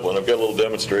pretty simple, and I've got a little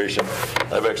demonstration.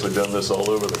 I've actually done this all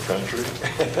over the country.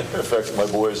 In fact, my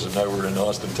boys and I were in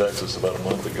Austin, Texas about a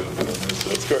month ago doing this,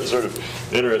 so it's sort of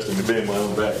interesting to be in my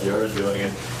own backyard doing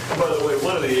it. And by the way,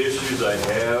 one of the issues I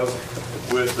have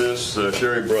with this,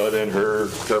 Sherry brought in her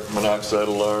carbon monoxide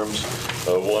alarms,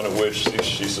 one of which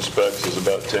she suspects is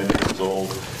about 10 years old.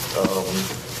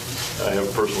 I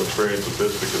have personal experience with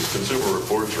this because Consumer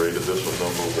Reports rated this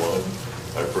one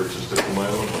 #1. I purchased it for my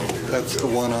own home. That's the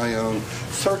one I own.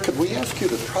 Sir, could we ask you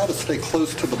to try to stay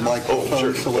close to the microphone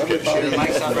sure. so Okay, everybody sure.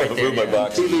 Mic's not right there, Move my yeah.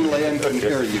 box. TV land can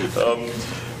hear you?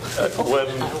 When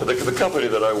the company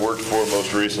that I worked for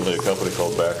most recently, a company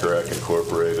called Bacharach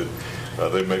Incorporated,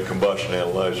 they make combustion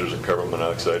analyzers and carbon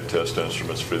monoxide test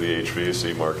instruments for the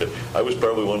HVAC market. I was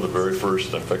probably one of the very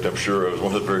first, in fact, I'm sure I was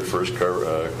one of the very first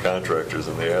contractors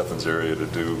in the Athens area to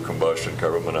do combustion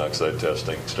carbon monoxide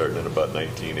testing, starting in about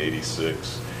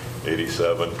 1986,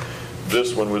 87.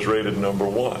 This one was rated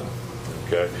 #1.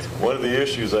 Okay. One of the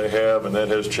issues I have, and that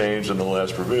has changed in the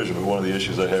last revision, but one of the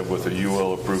issues I have with a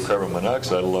UL-approved carbon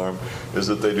monoxide alarm is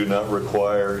that they do not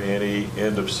require any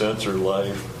end-of-sensor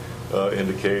life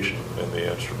indication in the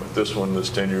instrument. This one that's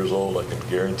 10 years old, I can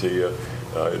guarantee you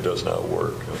it does not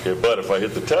work. Okay, but if I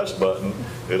hit the test button,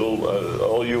 it'll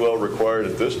all UL required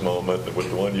at this moment, with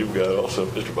the one you've got also,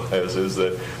 Mr. Bias, is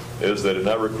that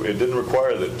it didn't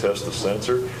require that it test the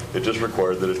sensor. It just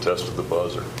required that it tested the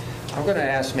buzzer. I'm going to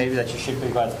ask maybe that you should be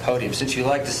by the podium, since you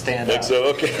like to stand up. I think so,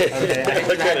 okay.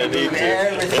 I kind of need to.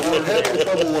 We're having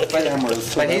trouble with cameras.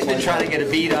 so But he's that been might trying to help. get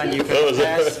a beat on you for the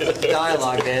past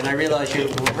dialogue there, and I realized you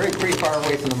were pretty far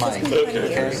away from the mic.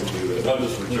 Okay. I'll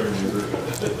just return you.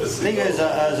 Think of it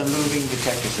as a moving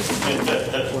detector system.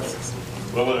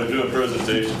 Well, when I'm doing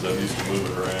presentations, I'm used to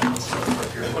moving around.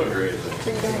 Oh, great.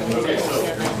 Okay, so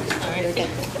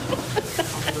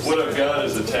what I've got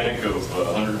is a tank of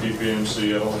 100 ppm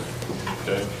CO.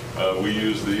 Okay, we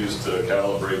use these to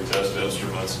calibrate test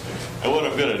instruments. And what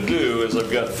I'm going to do is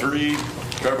I've got 3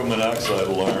 carbon monoxide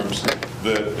alarms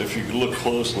that, if you look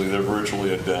closely, they're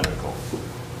virtually identical.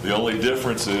 The only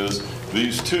difference is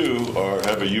these two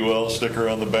have a UL sticker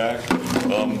on the back.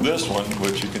 This one,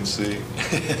 which you can see,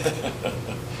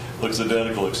 looks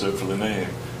identical except for the name,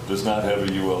 does not have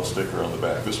a UL sticker on the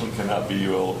back. This one cannot be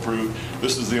UL approved.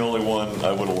 This is the only one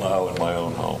I would allow in my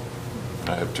own home.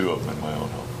 I have two of them in my own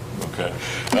home. Okay.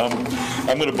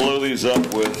 I'm going to blow these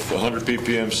up with 100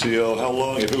 ppm CO. How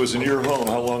long, if it was in your home,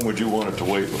 how long would you want it to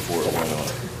wait before it went on?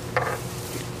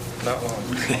 Not long.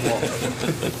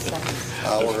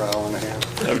 Hour and a half.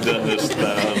 I've done this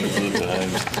thousands of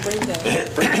times.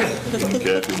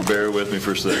 Okay, if you bear with me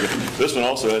for a second. This one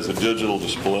also has a digital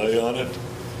display on it,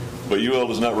 but UL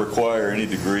does not require any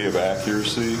degree of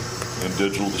accuracy in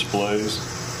digital displays.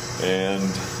 And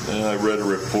I read a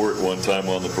report one time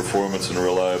on the performance and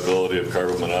reliability of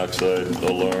carbon monoxide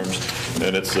alarms,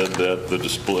 and it said that the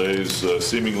displays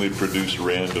seemingly produce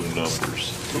random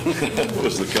numbers.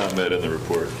 Was the comment in the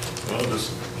report. Well,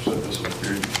 just set this one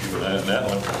here, you keep an eye on that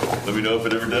one. Let me know if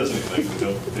it ever does anything. We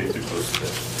don't pay too close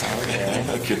attention.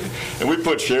 Okay. And we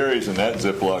put Sherry's in that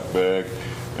Ziploc bag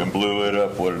and blew it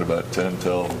up, what, at about 10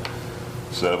 till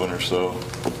 7 or so,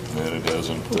 and it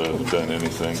hasn't done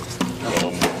anything.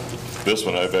 This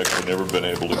one I've actually never been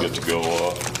able to get to go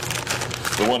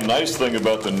off. The one nice thing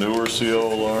about the newer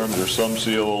CO alarms, or some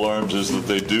CO alarms, is that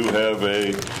they do have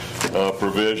a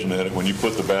provision in it. When you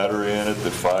put the battery in it,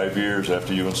 that 5 years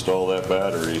after you install that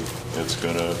battery, it's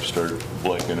going to start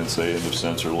blinking and say end of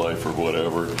sensor life or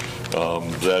whatever.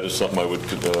 That is something I would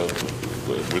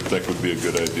think would be a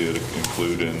good idea to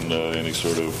include in any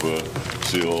sort of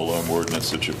CO alarm ordinance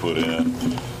that you put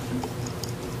in.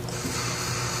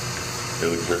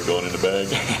 Look at her going in the bag.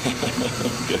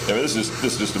 I mean, this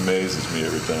just amazes me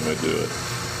every time I do it.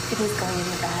 It is going in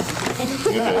the bag.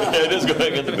 Yeah, it is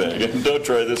going in the bag. Don't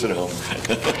try this at home.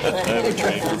 I'm a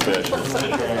trained professional.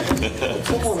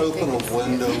 Someone open a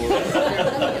window.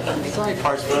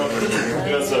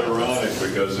 That's ironic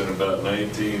because in about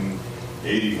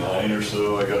 1989 or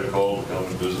so, I got a call to come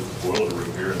and visit the boiler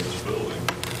room here in this building.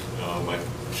 I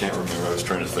can't remember. I was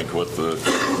trying to think what the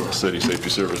city safety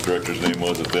service director's name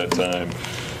was at that time.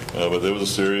 But there was a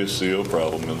serious CO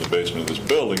problem in the basement of this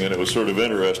building, and it was sort of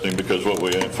interesting because what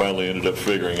we finally ended up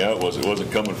figuring out was it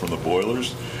wasn't coming from the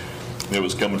boilers. It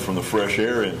was coming from the fresh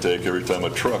air intake every time a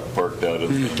truck parked out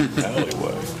in the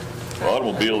alleyway.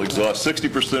 Automobile exhaust,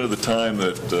 60% of the time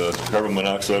that carbon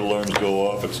monoxide alarms go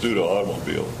off, it's due to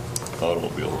automobile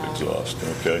exhaust.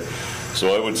 Okay,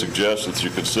 so I would suggest that you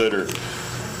consider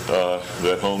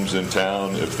that homes in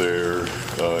town, if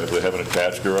they have an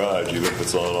attached garage, even if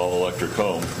it's on an all-electric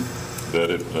home, that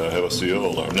it have a CO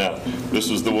alarm. Now, this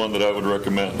is the one that I would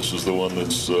recommend. This is the one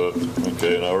that's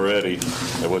okay. And already,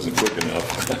 I wasn't quick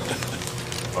enough.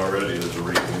 Already, there's a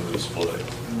reading in the display.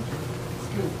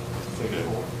 Okay.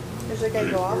 Is it going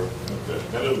to go off? Okay,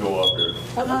 and it'll go off here.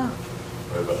 Right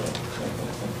about now.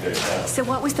 Okay, now. So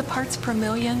what was the parts per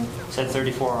million? It said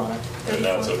 34 on it. And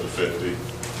now it's up to 50.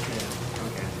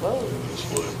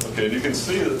 Okay, and you can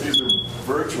see that these are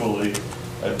virtually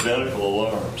identical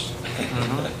alarms.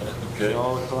 Okay,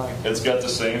 it's got the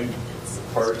same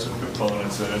parts and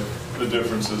components in it. The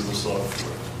difference is the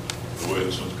software, the way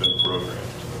this one's been programmed.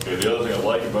 Okay, the other thing I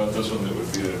like about this one that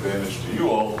would be an advantage to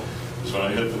you all is when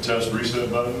I hit the test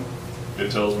reset button, it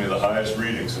tells me the highest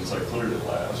reading since I cleared it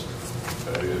last.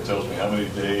 Okay, it tells me how many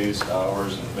days,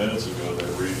 hours, and minutes ago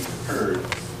that reading occurred,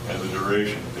 and the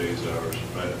duration of days, hours,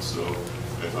 and minutes. So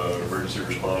if an emergency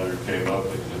responder came up,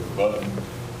 they could hit the button,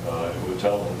 it would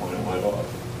tell them when it went off.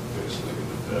 Okay, so they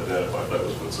could identify that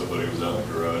was when somebody was out in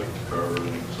the garage, car, or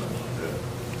something like that.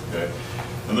 Okay,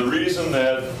 and the reason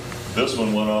that this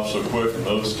one went off so quick and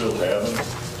those still haven't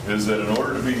is that in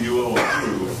order to be UL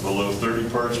approved below 30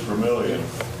 parts per million,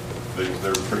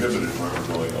 they're prohibited from ever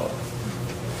going off.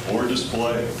 Or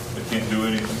display, they can't do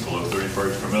anything below 30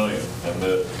 parts per million, and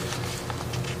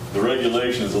the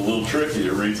regulation is a little tricky.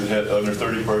 It reads it under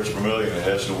 30 parts per million, it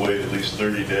has to wait at least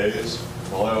 30 days.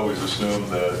 Well, I always assumed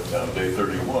that on day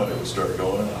 31 it would start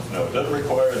going off. No, it doesn't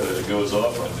require that it goes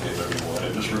off on day 31.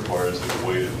 It just requires that it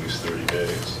wait at least 30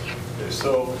 days. Okay,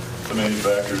 so the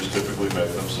manufacturers typically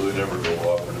make them so they never go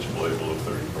off or display below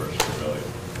 30 parts per million.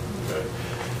 Okay.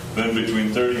 Then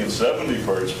between 30 and 70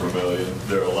 parts per million,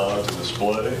 they're allowed to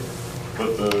display,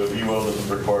 but the UL doesn't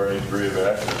require any degree of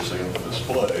accuracy in the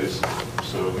displays.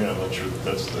 So, I'm not sure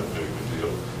that's that big a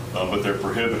deal. But they're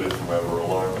prohibited from ever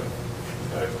alarming.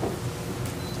 Okay?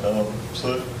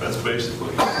 So that's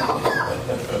basically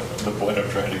the point I'm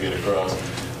trying to get across.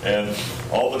 And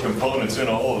all the components in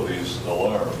all of these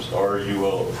alarms are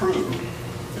UL approved.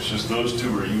 It's just those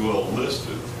two are UL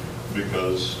listed.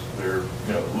 because they're,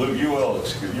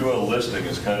 UL listing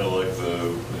is kind of like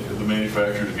the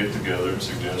manufacturers get together and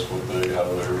suggest how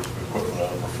their equipment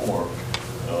ought to perform,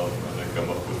 and they come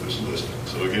up with this listing.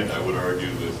 So again, I would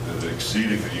argue that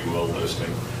exceeding the UL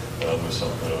listing is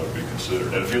something that ought to be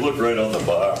considered. And if you look right on the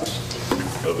box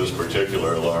of this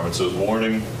particular alarm, it says,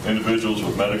 warning, individuals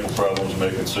with medical problems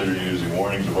may consider using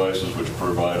warning devices which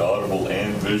provide audible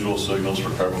and visual signals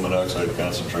for carbon monoxide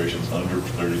concentrations under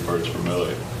 30 parts per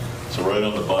million. So right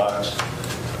on the box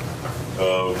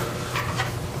of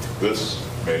this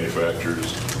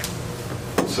manufacturer's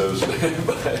says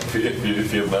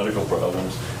if you have medical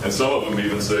problems, and some of them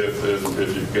even say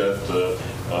if you've got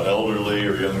elderly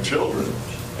or young children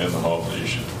in the home, that you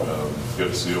should get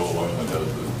a CO alarm that has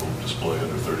the display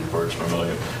under 30 parts per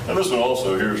million. And this one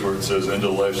also, here's where it says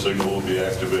end-of-life signal will be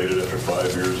activated after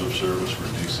 5 years of service for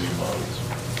DC models.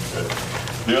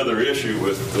 Okay. The other issue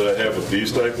that I have with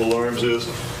these type of alarms is,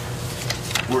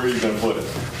 where are you going to put it?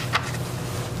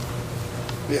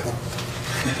 Yeah.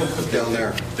 Down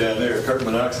there. Down there. Carbon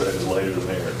monoxide is lighter than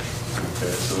air.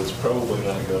 Okay, so it's probably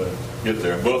not going to get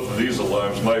there. And both of these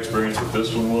alarms, my experience with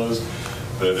this one was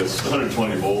that it's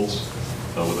 120 volts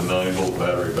with a 9-volt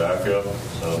battery backup.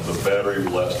 The battery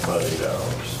will last about 8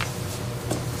 hours.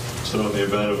 So in the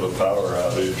event of a power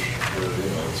outage,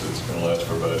 it's going to last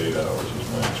for about 8 hours is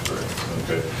my experience.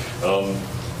 Okay.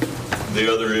 The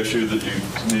other issue that you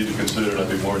need to consider, and I'd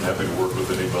be more than happy to work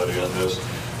with anybody on this,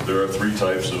 there are 3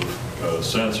 types of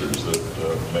sensors that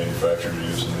manufacturers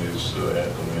use in these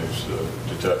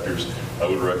detectors. I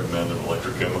would recommend an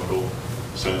electrochemical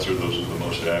sensor. Those are the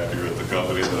most accurate. The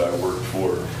company that I worked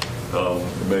for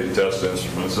made test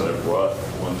instruments, and I brought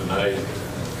one tonight.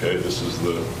 Okay, this is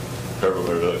the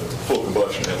full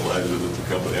combustion analyzer that the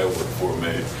company I worked for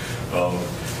made.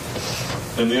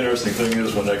 And the interesting thing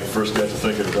is, when I first got to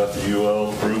thinking about the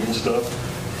UL approval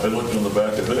stuff, I looked on the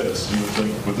back of this. You would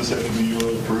think, would this have to be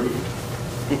UL approved?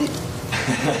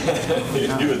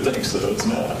 You would think so. It's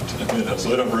not.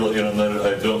 So I don't really,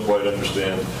 I don't quite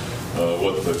understand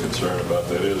what the concern about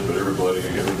that is. But everybody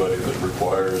that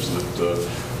requires that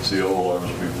CO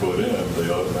alarms be put in, they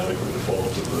automatically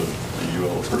default to the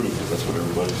UL approved. That's what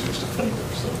everybody's used to think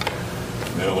of. So,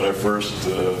 when I first,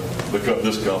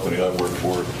 this company I worked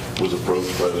for was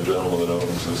approached by the gentleman that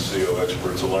owns the CO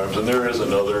Experts Alarms, and there is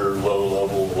another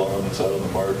low-level alarm that's out on the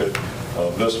market.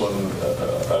 This one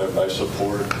I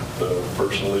support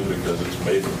personally because it's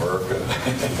made in America.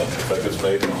 In fact, it's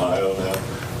made in Ohio now.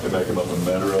 They make them up in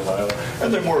Mentor, Ohio,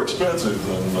 and they're more expensive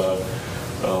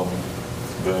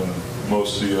than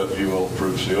most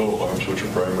UL-approved CO alarms, which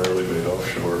are primarily made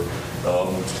offshore.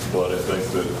 But I think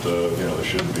that they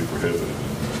shouldn't be prohibited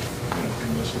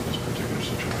in this particular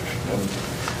situation. And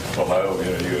Ohio,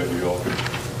 you all could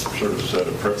sort of set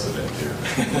a precedent here.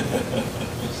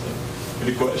 So,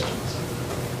 any questions?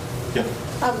 Yeah.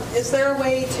 Is there a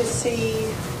way to see,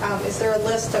 is there a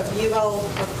list of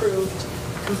UL-approved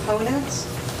components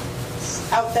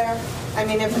out there? I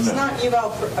mean, if it's not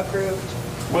UL approved,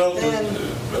 well, then...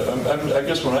 I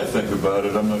guess when I think about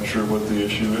it, I'm not sure what the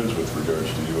issue is with regards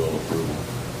to UL approval.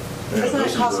 Doesn't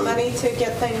it cost money to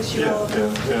get things UL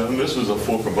approved? Yeah, and this is a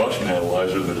full combustion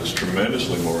analyzer that is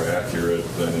tremendously more accurate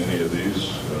than any of these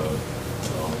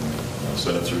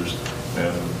sensors,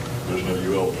 and there's no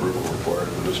UL approval required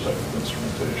for this type of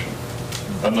instrumentation.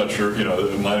 I'm not sure,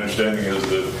 my understanding is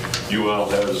that UL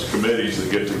has committees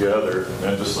that get together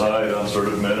and decide on sort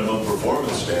of minimum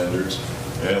performance standards,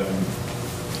 and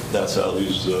that's how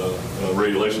these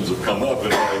regulations have come up.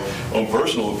 And my own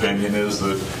personal opinion is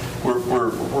that we're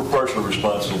partially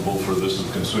responsible for this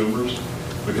as consumers,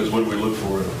 because what do we look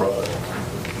for in a product?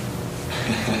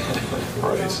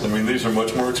 Price. I mean, these are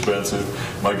much more expensive.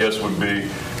 My guess would be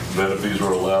that if these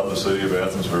were allowed in the city of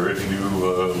Athens, very few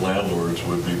landlords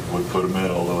would put them in,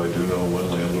 although I do know one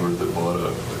landlord that bought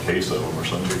a case of them or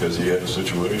something because he had a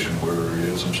situation where he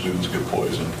had some students get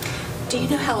poisoned. Do you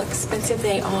know how expensive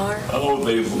they are? Oh,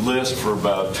 they list for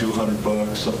about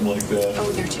 $200, something like that.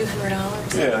 Oh, they're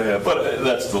 $200? Yeah, but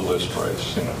that's the list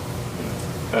price,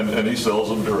 And he sells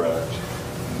them direct.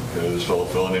 This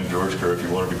fellow named George Kerr, if you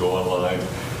wanted to go online,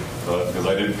 because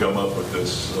I didn't come up with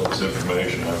this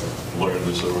information. I've learned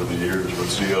this over the years, but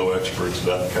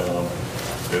coexperts.com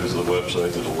is the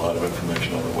website. There's a lot of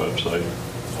information on the website.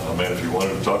 Man, if you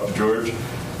wanted to talk to George,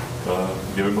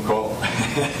 give him a call.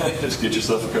 Just get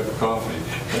yourself a cup of coffee,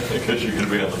 because you're going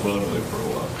to be on the phone with him for a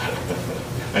while.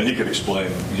 And he could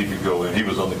explain, he could go in. He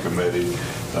was on the committee.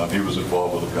 He was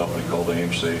involved with a company called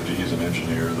AIM Safety. He's an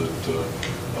engineer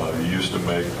that he used to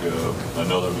make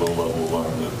another low-level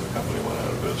alarm that the company went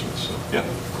out of business. So, yeah.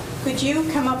 Could you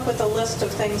come up with a list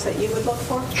of things that you would look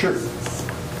for? Sure.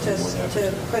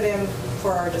 to put in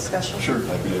for our discussion? Sure,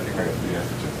 I'd be happy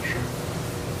to. Sure.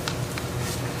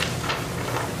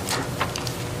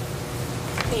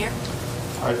 Mayor?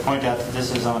 I would point out that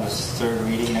this is on its third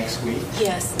reading next week.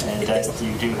 Yes. And that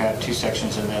you do have two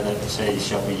sections in there that say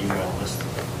shall be UL listed.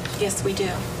 Yes, we do.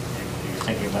 You're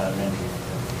thinking about amending.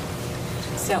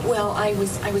 So, well, I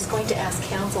was going to ask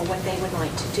council what they would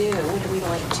like to do. Would we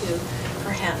like to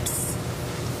perhaps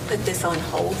put this on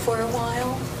hold for a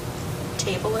while,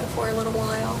 table it for a little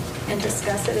while, and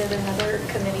discuss it at another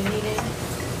committee meeting,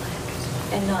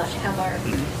 and not have our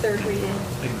third reading?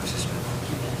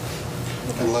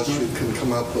 Unless you can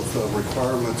come up with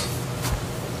requirements.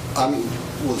 I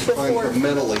was trying to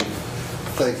mentally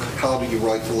think, how do you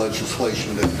write the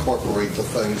legislation to incorporate the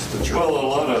things that you're... Well, a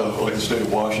lot of, like the state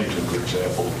of Washington, for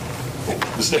example.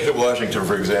 The state of Washington,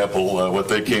 for example, what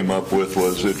they came up with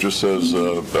was it just says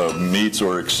meets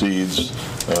or exceeds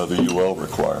the UL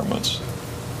requirements.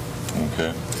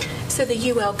 Okay. So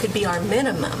the UL could be our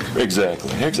minimum.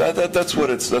 Exactly. That's what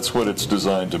it's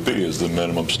designed to be, is the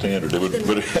minimum standard. It would,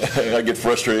 but I get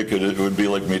frustrated because it would be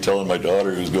like me telling my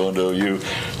daughter who's going to OU,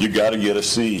 you got to get a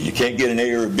C. You can't get an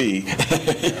A or a B.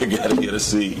 You got to get a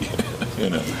C. You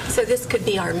know. So this could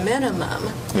be our minimum,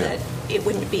 Yeah. but it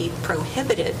wouldn't be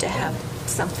prohibited to have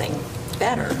something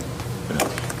better.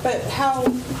 But how,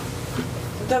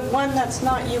 the one that's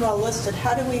not UL listed,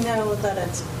 how do we know that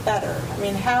it's better? I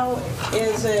mean, how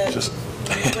is it?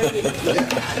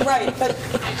 Right, but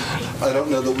I don't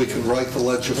know that we can write the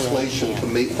legislation to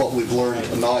meet what we've learned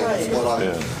tonight, is what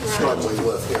I'm struggling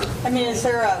with here. I mean, is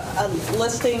there a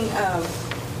listing of?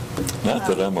 Not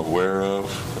that I'm aware of.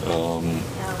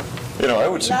 You know, I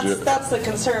would suggest... That's the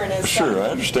concern. Is Sure, that,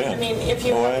 I understand. I mean, if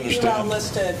you have a UL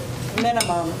listed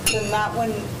minimum, then that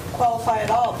wouldn't qualify at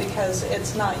all because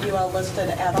it's not UL listed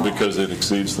at all. Because it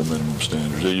exceeds the minimum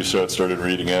standards. You started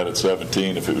reading out at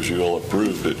 17. If it was UL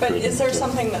approved, it But couldn't. is there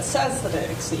something that says that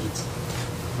it exceeds?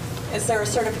 Is there a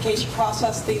certification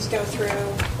process these go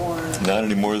through, or? Not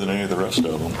any more than any of the rest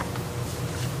of them.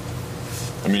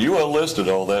 I mean, UL listed,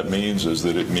 all that means is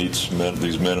that it meets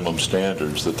these minimum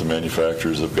standards that the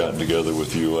manufacturers have gotten together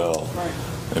with UL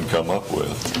and come up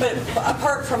with. But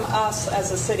apart from us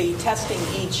as a city testing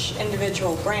each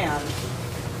individual brand,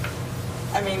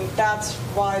 I mean, that's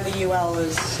why the UL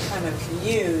is kind of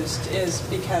used, is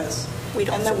because we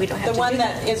don't have the one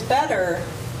that is better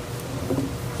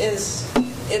is,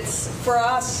 it's for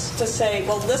us to say,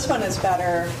 well, this one is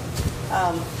better.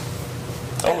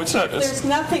 It's not. There's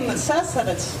nothing that says that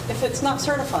if it's not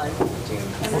certified. Do you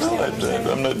understand what I'm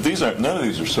saying? None of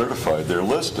these are certified. They're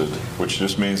listed, which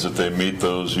just means that they meet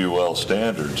those UL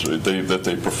standards. That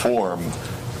they perform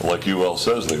like UL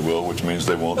says they will, which means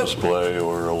they won't display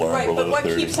or alarm right, below but what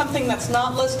 30. keeps something that's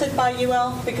not listed by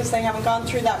UL because they haven't gone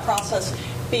through that process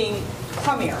being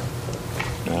crummier?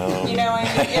 You know, I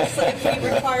mean, if we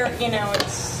require, you know,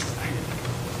 it's.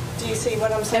 Do you see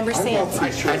what I'm saying?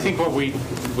 I think what we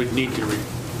would need to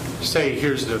say,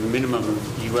 here's the minimum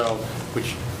UL,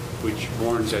 which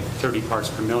warrants at 30 parts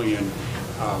per million,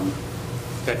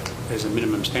 that is a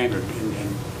minimum standard, and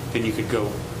then you could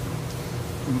go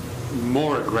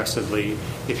more aggressively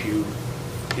if you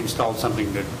installed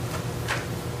something that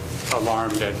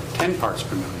alarmed at 10 parts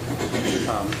per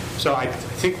million. So I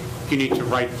think you need to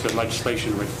write the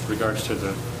legislation with regards to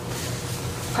the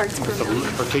parts per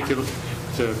million. Particular,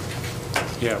 the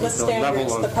standards,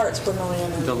 level of the parts per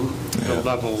million. The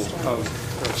level of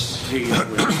C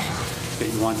that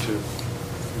you want to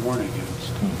warn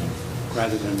against,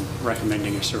 rather than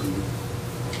recommending a certain.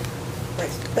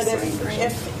 Right. But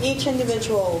if each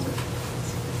individual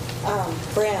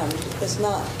brand is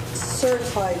not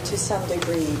certified to some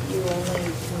degree, you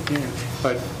only.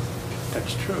 But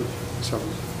that's true. So.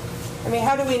 I mean,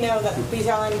 how do we know that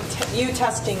beyond you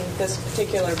testing this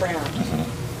particular brand,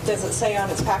 does it say on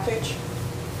its package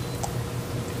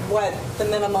what the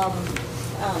minimum?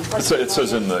 It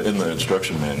says in the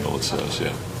instruction manual. It says,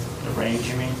 yeah. The range,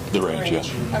 you mean? The range, yeah.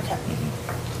 Okay.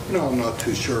 You know, I'm not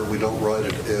too sure. We don't write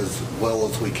it as well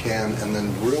as we can, and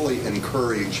then really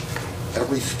encourage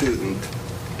every student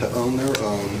to own their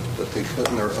own, that they put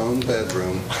in their own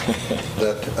bedroom,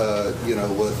 that, you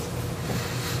know, with,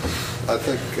 I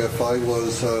think if I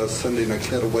was sending a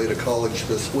kid away to college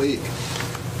this week,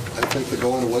 I think the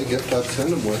going away gift I'd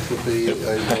send them with would be a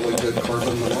really good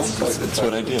carbon monoxide. That's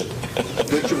what I did.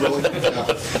 Did you really? Yeah.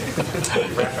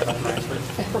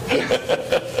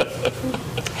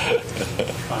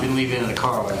 Didn't leave it in the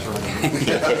car when I was running.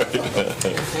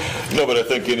 No, but I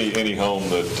think any home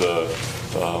that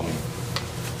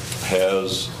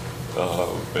has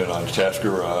in a detached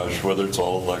garage, whether it's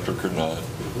all electric or not,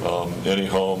 any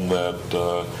home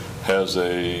that has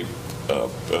a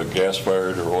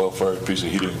gas-fired or oil-fired piece of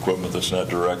heating equipment that's not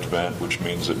direct vent, which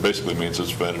means it basically means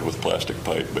it's vented with plastic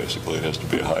pipe. Basically, it has to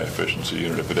be a high-efficiency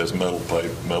unit. If it has metal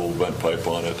vent pipe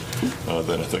on it,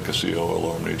 then I think a CO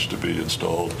alarm needs to be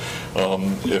installed.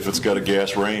 If it's got a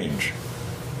gas range,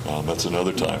 that's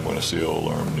another time when a CO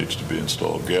alarm needs to be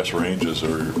installed. Gas ranges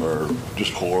are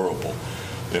just horrible.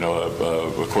 You know,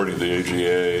 according to the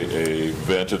AGA, a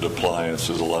vented appliance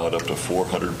is allowed up to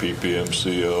 400 ppm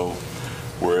CO,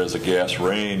 whereas a gas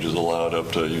range is allowed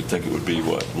up to, you'd think it would be,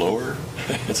 what, lower?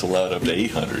 It's allowed up to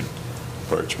 800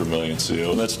 parts per million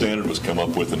CO. And that standard was come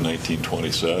up with in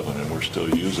 1927, and we're still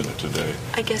using it today.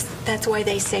 I guess that's why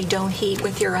they say don't heat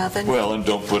with your oven. Well, and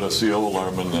don't put a CO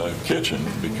alarm in the kitchen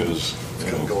because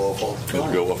it'll go off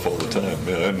all the time.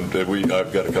 Yeah, and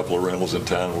I've got a couple of rentals in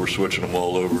town. We're switching them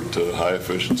all over to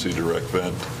high-efficiency direct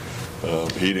vent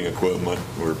heating equipment.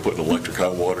 We're putting electric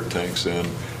hot water tanks in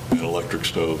and electric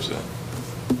stoves in.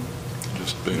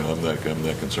 Just, I'm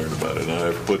that concerned about it. And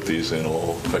I've put these in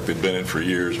all. In fact, they've been in for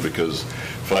years because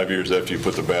 5 years after you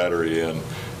put the battery in,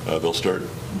 they'll start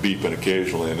beeping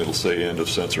occasionally, and it'll say end of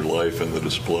sensor life in the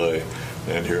display.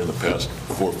 And here in the past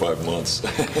 4 or 5 months,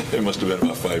 it must have been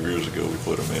about 5 years ago we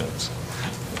put them in.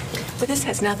 Well, this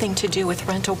has nothing to do with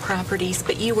rental properties,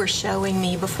 but you were showing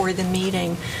me before the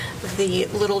meeting the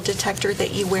little detector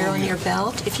that you wear on your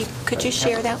belt. Could you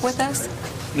share that with us?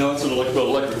 No, it's an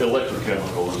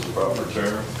electrochemical is the proper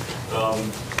term.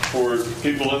 For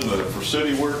people for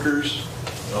city workers,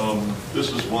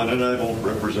 this is one, and I don't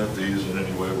represent these in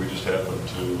any way. We just happen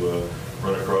to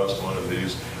run across one of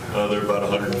these. They're about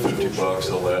 $150.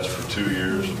 They'll last for 2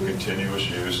 years of continuous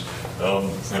use. And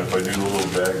if I do the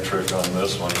little bag trick on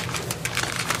this one,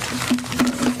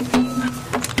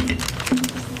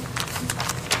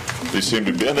 these seem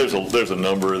to be, and there's a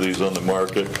number of these on the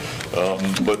market.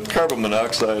 But carbon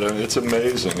monoxide, I mean, it's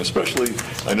amazing. Especially,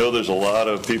 I know there's a lot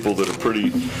of people that are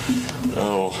pretty,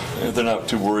 they're not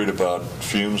too worried about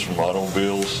fumes from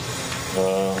automobiles.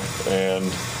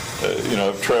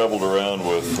 I've traveled around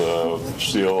with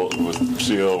CO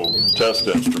test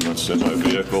instruments in my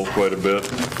vehicle quite a bit.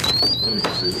 And you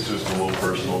can see it's just a little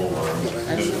personal alarm.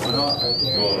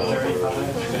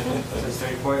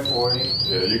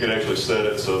 Yeah, you can actually set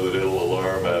it so that it'll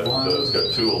alarm at, it's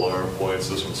got 2 alarm points.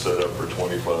 This one's set up for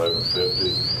 25 and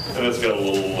 50. And it's got a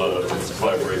little, it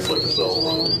vibrates like a cell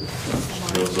phone.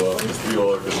 It goes off. If you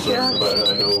all are concerned about it,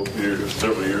 I know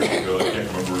several years ago, I can't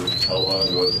remember how long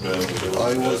ago it's been.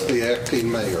 I was the acting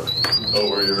mayor. Oh,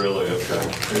 were you really? Okay.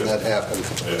 And that happened.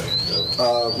 Yeah.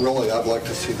 Really, I'd like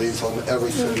to see these on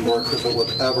every city worker that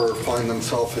would ever find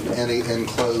themselves in any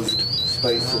enclosed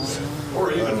spaces.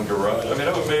 Or even in garage. I mean,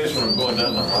 I'm amazed when I'm going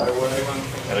down the highway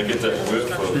and I get that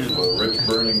whiff of rich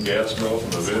burning gas smell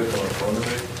from the vehicle in front of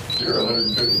me. You're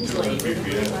 150, 200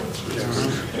 ppm.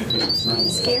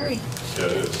 It's scary. Yeah,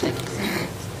 it is.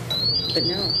 But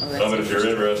no. If you're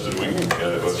interested,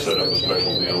 I've set up a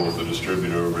special deal with the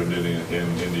distributor over in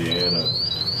Indiana.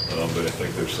 But I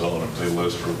think they're selling them. They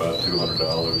list for about $200,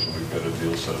 and we've got a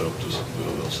deal set up.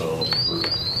 They'll sell them for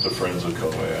the friends of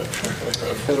COAD.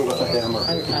 Hit it with a hammer.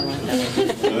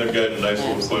 And they've got a nice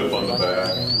little clip on the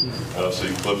back, so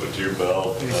you clip it to your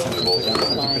belt. They've also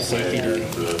got a standard.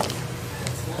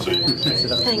 So you can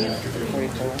Hang on.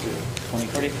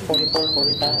 44,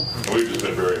 45. We've just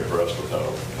been very impressed with how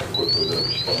quickly they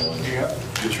respond.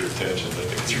 Get your attention. I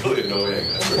think it's really annoying.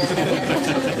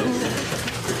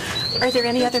 Are there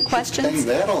any other questions? Hang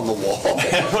that on the wall.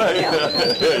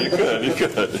 Yeah, you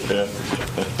could. Yeah.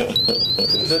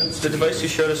 The device you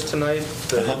showed us tonight,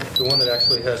 the one that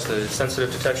actually has the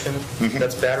sensitive detection,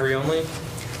 that's battery only?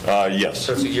 Yes.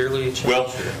 So it's a yearly change?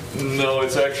 Well, no,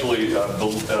 it's actually what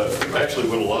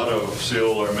a lot of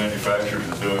CO alarm manufacturers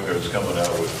are doing is coming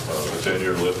out with a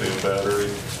 10-year lithium battery.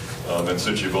 And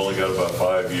since you've only got about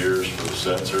 5 years for the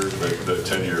sensor, the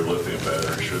 10-year lithium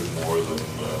battery should more than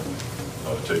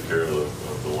take care of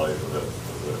the life of that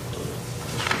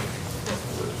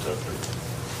detector.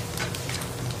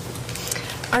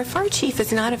 Our fire chief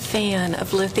is not a fan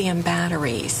of lithium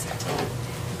batteries.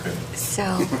 Okay.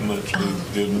 So.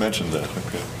 Didn't mention that.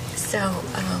 Okay. So.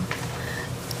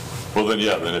 Well, then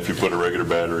if you put a regular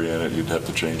battery in it, you'd have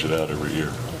to change it out every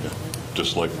year. Yeah.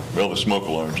 Just like, the smoke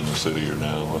alarms in the city are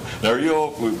now. Now, are you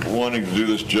all wanting to do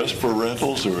this just for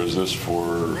rentals, or is this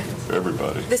for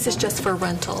everybody? This is just for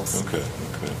rentals. Okay.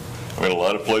 I mean, a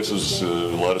lot of places, a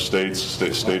lot of states,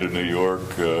 state of New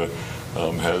York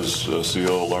has a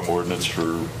CO alarm ordinance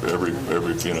for every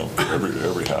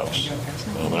house.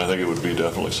 And I think it would be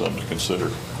definitely something to consider.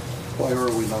 Why are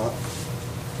we not?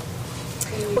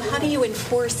 Well, how do you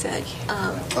enforce it?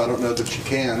 I don't know that you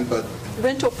can, but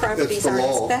Rental it's properties the are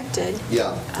law. inspected.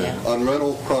 Yeah. On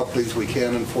rental properties, we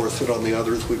can enforce it. On the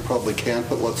others, we probably can't,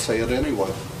 but let's say it anyway.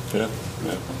 Yeah.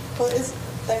 Well,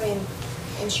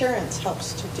 insurance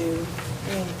helps to do,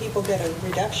 people get a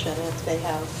reduction if they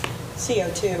have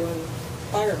CO2 and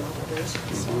fire monitors.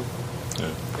 So.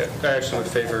 Yeah, I actually would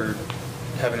favor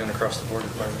having an across-the-board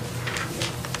requirement.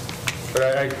 But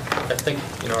I think,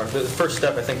 the first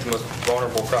step, I think the most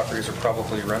vulnerable properties are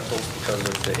probably rentals because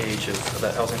of the age of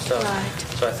that housing stock. Right.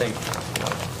 So I think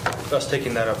us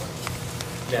taking that up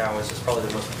now is probably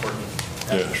the most important.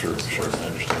 Yeah, sure, I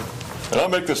understand. And I'll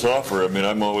make this offer.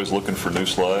 I'm always looking for new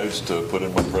slides to put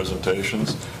in my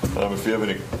presentations. If you have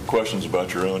any questions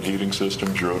about your own heating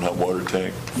systems, your own hot water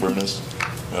tank, furnace,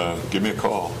 give me a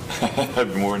call.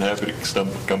 I'd be more than happy to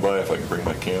come by if I can bring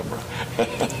my camera.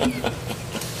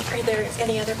 Are there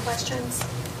any other questions?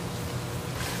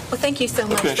 Well, thank you so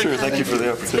much Okay, for sure. coming. Thank you for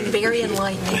the It's been opportunity. very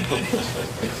enlightening.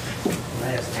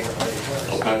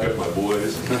 I'll pack up my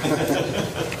boys.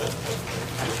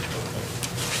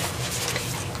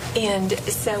 And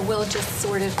so we'll just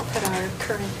sort of put our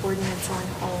current ordinance on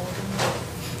hold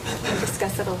and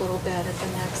discuss it a little bit at the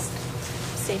next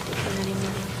safety committee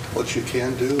meeting. What you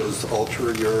can do is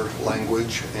alter your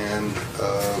language and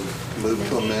move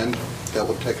to amend. That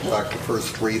would take it back to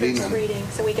first reading. First reading,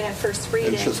 so we can have first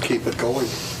reading. And just keep it going.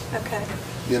 Okay.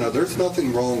 There's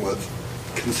nothing wrong with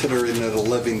considering it a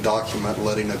living document,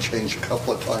 letting it change a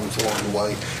couple of times along the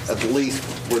way. At least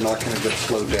we're not going to get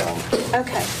slowed down.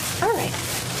 Okay, all right.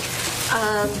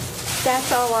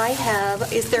 That's all I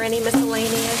have. Is there any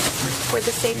miscellaneous for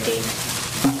the safety?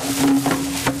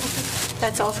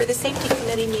 That's all for the safety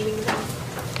committee meeting then.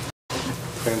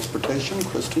 Transportation,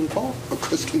 Christine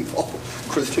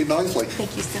Isley.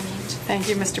 Thank you so much. Thank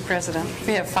you, Mr. President.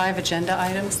 We have 5 agenda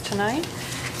items tonight.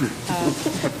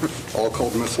 All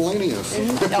called miscellaneous.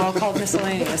 All called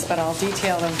miscellaneous, but I'll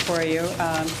detail them for you.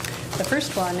 The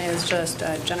first one is just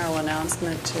a general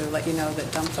announcement to let you know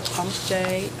that Dump the Pump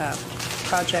Day, a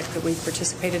project that we've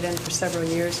participated in for several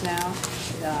years now,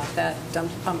 that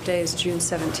Dump the Pump Day is June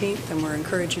 17th, and we're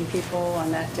encouraging people on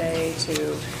that day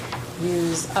to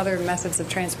use other methods of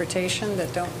transportation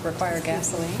that don't require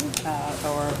gasoline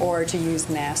or to use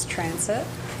mass transit.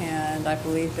 And I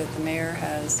believe that the mayor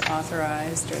has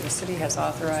authorized, or the city has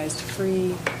authorized,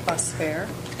 free bus fare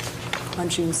on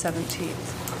June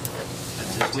 17th.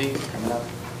 This week, coming up?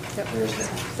 Yep.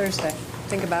 Thursday.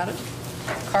 Think about it.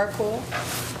 Carpool,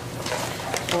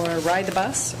 or ride the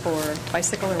bus, or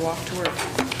bicycle, or walk to work.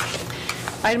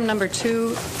 Item number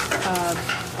 2,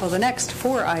 the next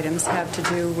 4 items have to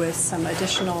do with some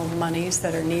additional monies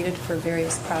that are needed for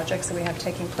various projects that we have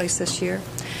taking place this year.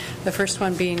 The first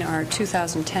one being our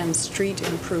 2010 street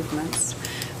improvements.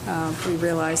 We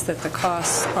realize that the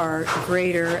costs are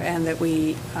greater and that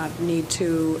we need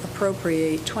to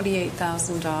appropriate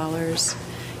 $28,000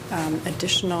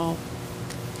 additional,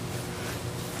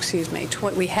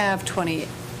 we have 20,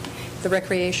 the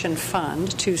Recreation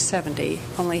Fund, 270,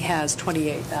 only has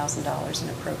 $28,000 in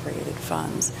appropriated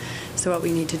funds. So what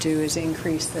we need to do is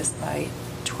increase this by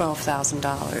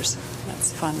 $12,000.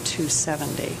 That's Fund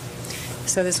 270.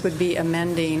 So this would be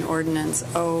amending Ordinance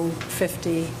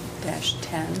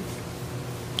 050-10,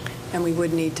 and we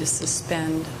would need to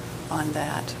suspend on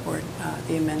that, or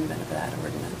the amendment of that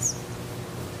ordinance.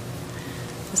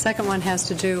 The second one has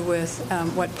to do with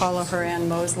what Paula Horan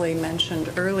Mosley mentioned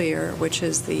earlier, which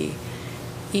is the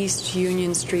East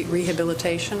Union Street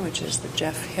rehabilitation, which is the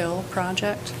Jeff Hill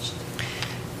project.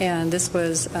 And this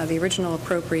was, the original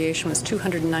appropriation was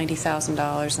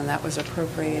 $290,000, and that was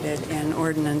appropriated in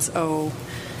Ordinance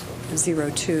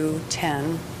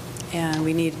 00210. And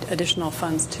we need additional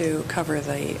funds to cover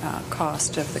the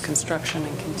cost of the construction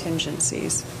and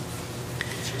contingencies.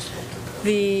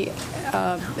 The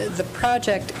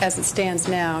project, as it stands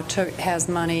now, has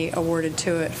money awarded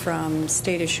to it from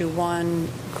State Issue 1,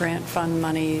 grant fund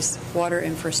monies, water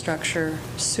infrastructure,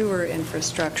 sewer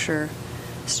infrastructure,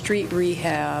 street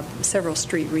rehab, several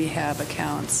street rehab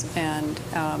accounts, and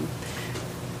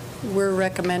we're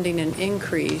recommending an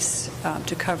increase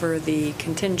to cover the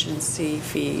contingency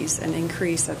fees, an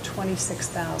increase of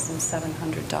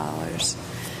 $26,700.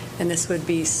 And this would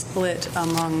be split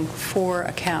among 4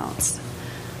 accounts: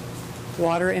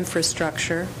 water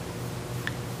infrastructure,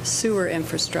 sewer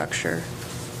infrastructure,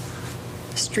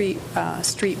 street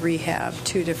rehab,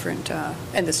 2 different,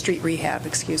 and the street rehab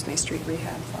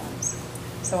funds.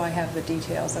 So I have the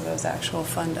details of those actual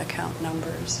fund account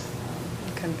numbers.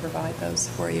 I can provide those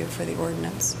for you for the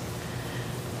ordinance.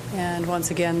 And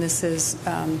once again, this is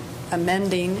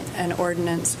amending an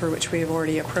ordinance for which we have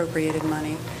already appropriated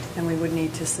money and we would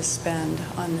need to suspend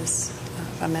on this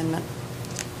amendment.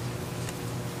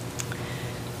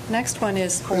 Next one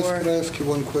is for... Chris, could I ask you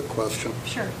one quick question?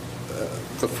 Sure.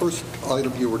 The first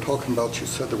item you were talking about, you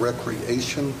said the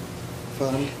recreation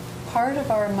fund? Part of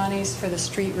our monies for the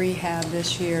street rehab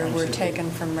this year were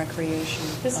taken from recreation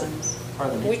funds.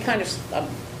 We kind of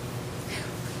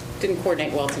didn't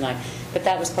coordinate well tonight, but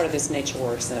that was part of this Nature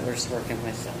Works that we're just working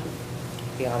with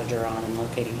the auditor on and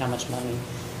locating how much money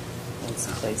was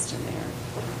placed in there.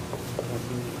 What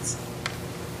he needs.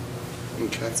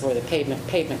 Okay. That's where the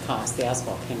pavement cost, the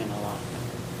asphalt came in a lot.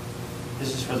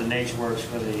 This is for the Nature Works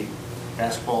for the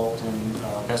basketball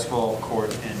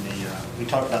court and the, we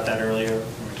talked about that earlier when we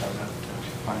were talking about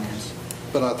finance.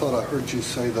 But I thought I heard you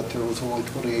say that there was only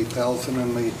 $28,000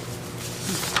 in the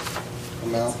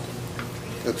amount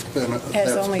that's been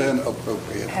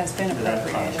appropriated. Has been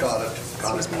appropriated. Got it.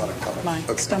 Mine,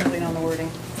 Okay. stumbling on the wording.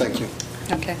 Thank you.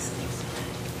 Okay.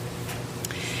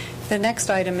 The next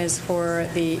item is for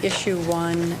the Issue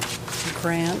 1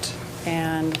 grant,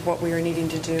 and what we are needing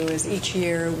to do is each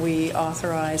year we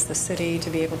authorize the city to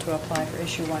be able to apply for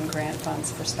Issue 1 grant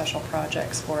funds for special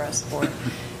projects for us for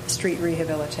street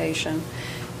rehabilitation.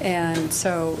 And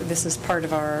so this is part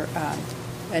of our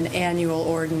an annual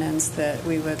ordinance that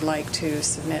we would like to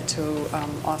submit to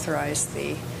authorize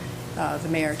the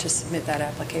mayor to submit that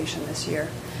application this year.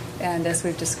 And as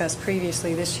we've discussed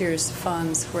previously, this year's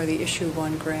funds for the Issue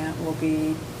 1 grant will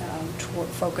be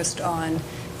focused on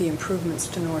the improvements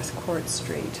to North Court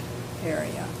Street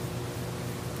area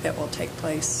that will take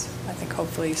place. I think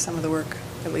hopefully some of the work,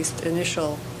 at least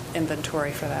initial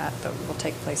inventory for that will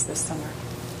take place this summer.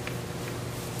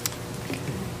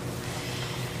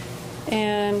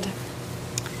 And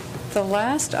the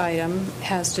last item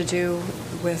has to do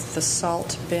with the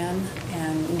salt bin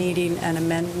and needing an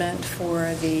amendment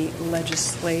for the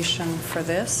legislation for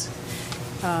this.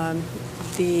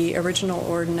 The original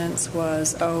ordinance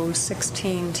was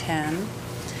 1610,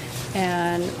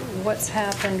 and what's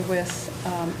happened with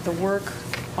the work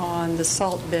on the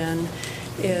salt bin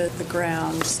is the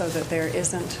ground so that there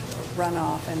isn't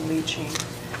runoff and leaching.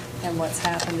 And what's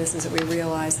happened is that we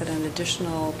realize that an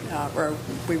additional, or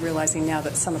we're realizing now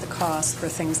that some of the costs for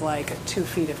things like 2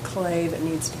 feet of clay that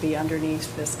needs to be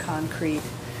underneath this concrete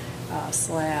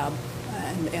slab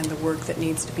and the work that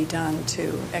needs to be done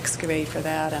to excavate for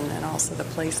that and then also the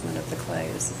placement of the clay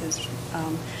is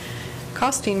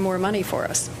costing more money for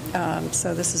us.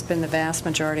 So this has been the vast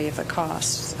majority of the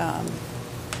costs.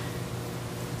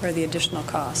 Or the additional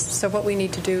costs. So what we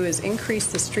need to do is increase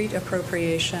the street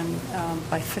appropriation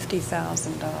by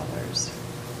 $50,000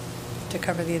 to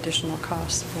cover the additional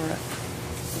costs for it.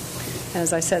 And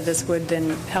as I said, this would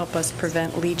then help us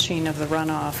prevent leaching of the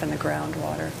runoff and the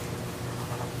groundwater.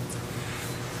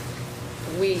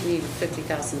 We need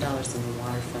 $50,000 in the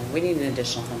water fund. We need an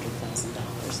additional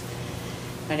 $100,000.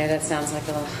 I know that sounds like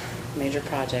a major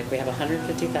project. We have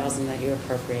 $150,000 that you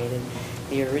appropriated.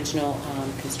 The original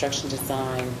construction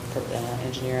design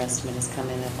engineer estimate has come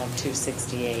in at like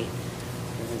 $268.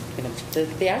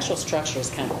 The actual structure is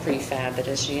kind of prefab, but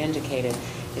as she indicated,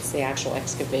 it's the actual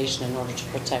excavation in order to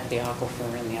protect the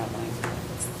aquifer and the outlying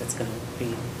that's going to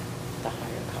be the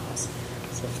higher cost.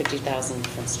 So $50,000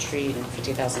 from street and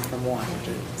 $50,000 from water.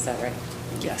 Is that right?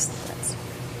 Yes.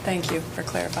 Thank you for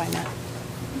clarifying that.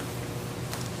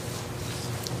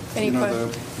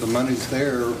 The money's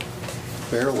there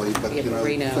barely, but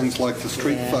things like the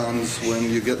street funds, when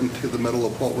you get into the middle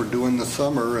of what we're doing this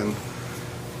summer, and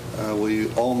we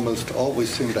almost always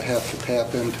seem to have to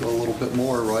tap into a little bit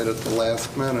more right at the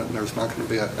last minute, and there's not going to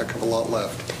be a heck of a lot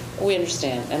left. We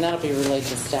understand, and that'll be relayed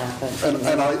to staff. And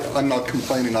I'm not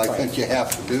complaining. I think you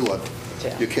have to do it.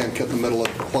 Yeah. You can't get in the middle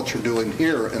of what you're doing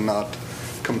here and not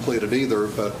complete it either,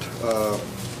 but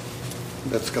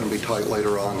that's going to be tight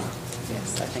later on.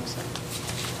 Yes, I think so.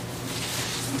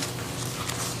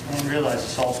 And realize the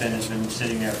salt bin has been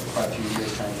sitting there for quite a few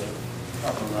years trying to get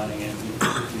up and running, and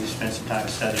we spent some time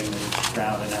studying the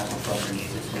ground and aquifer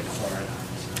underneath it to get fluoride on it.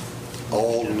 So.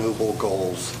 All noble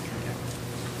goals.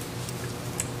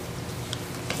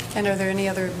 And are there any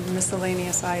other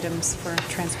miscellaneous items for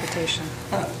transportation?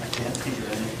 I can't think of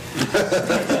any.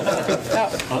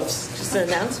 Oops. Just an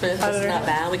announcement. That's not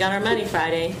bad. We got our money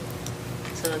Friday,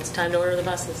 so it's time to order the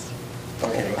buses.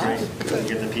 Okay, great. We'll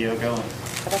get the PO going.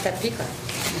 How about that P-card?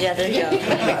 Yeah, there you go.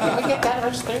 Can we get that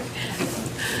registered?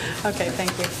 Okay,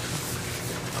 thank you.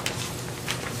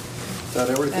 Is that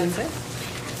everything? That's it.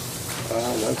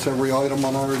 That's every item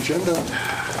on our agenda.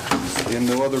 Seeing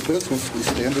no other business, we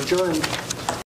stand adjourned.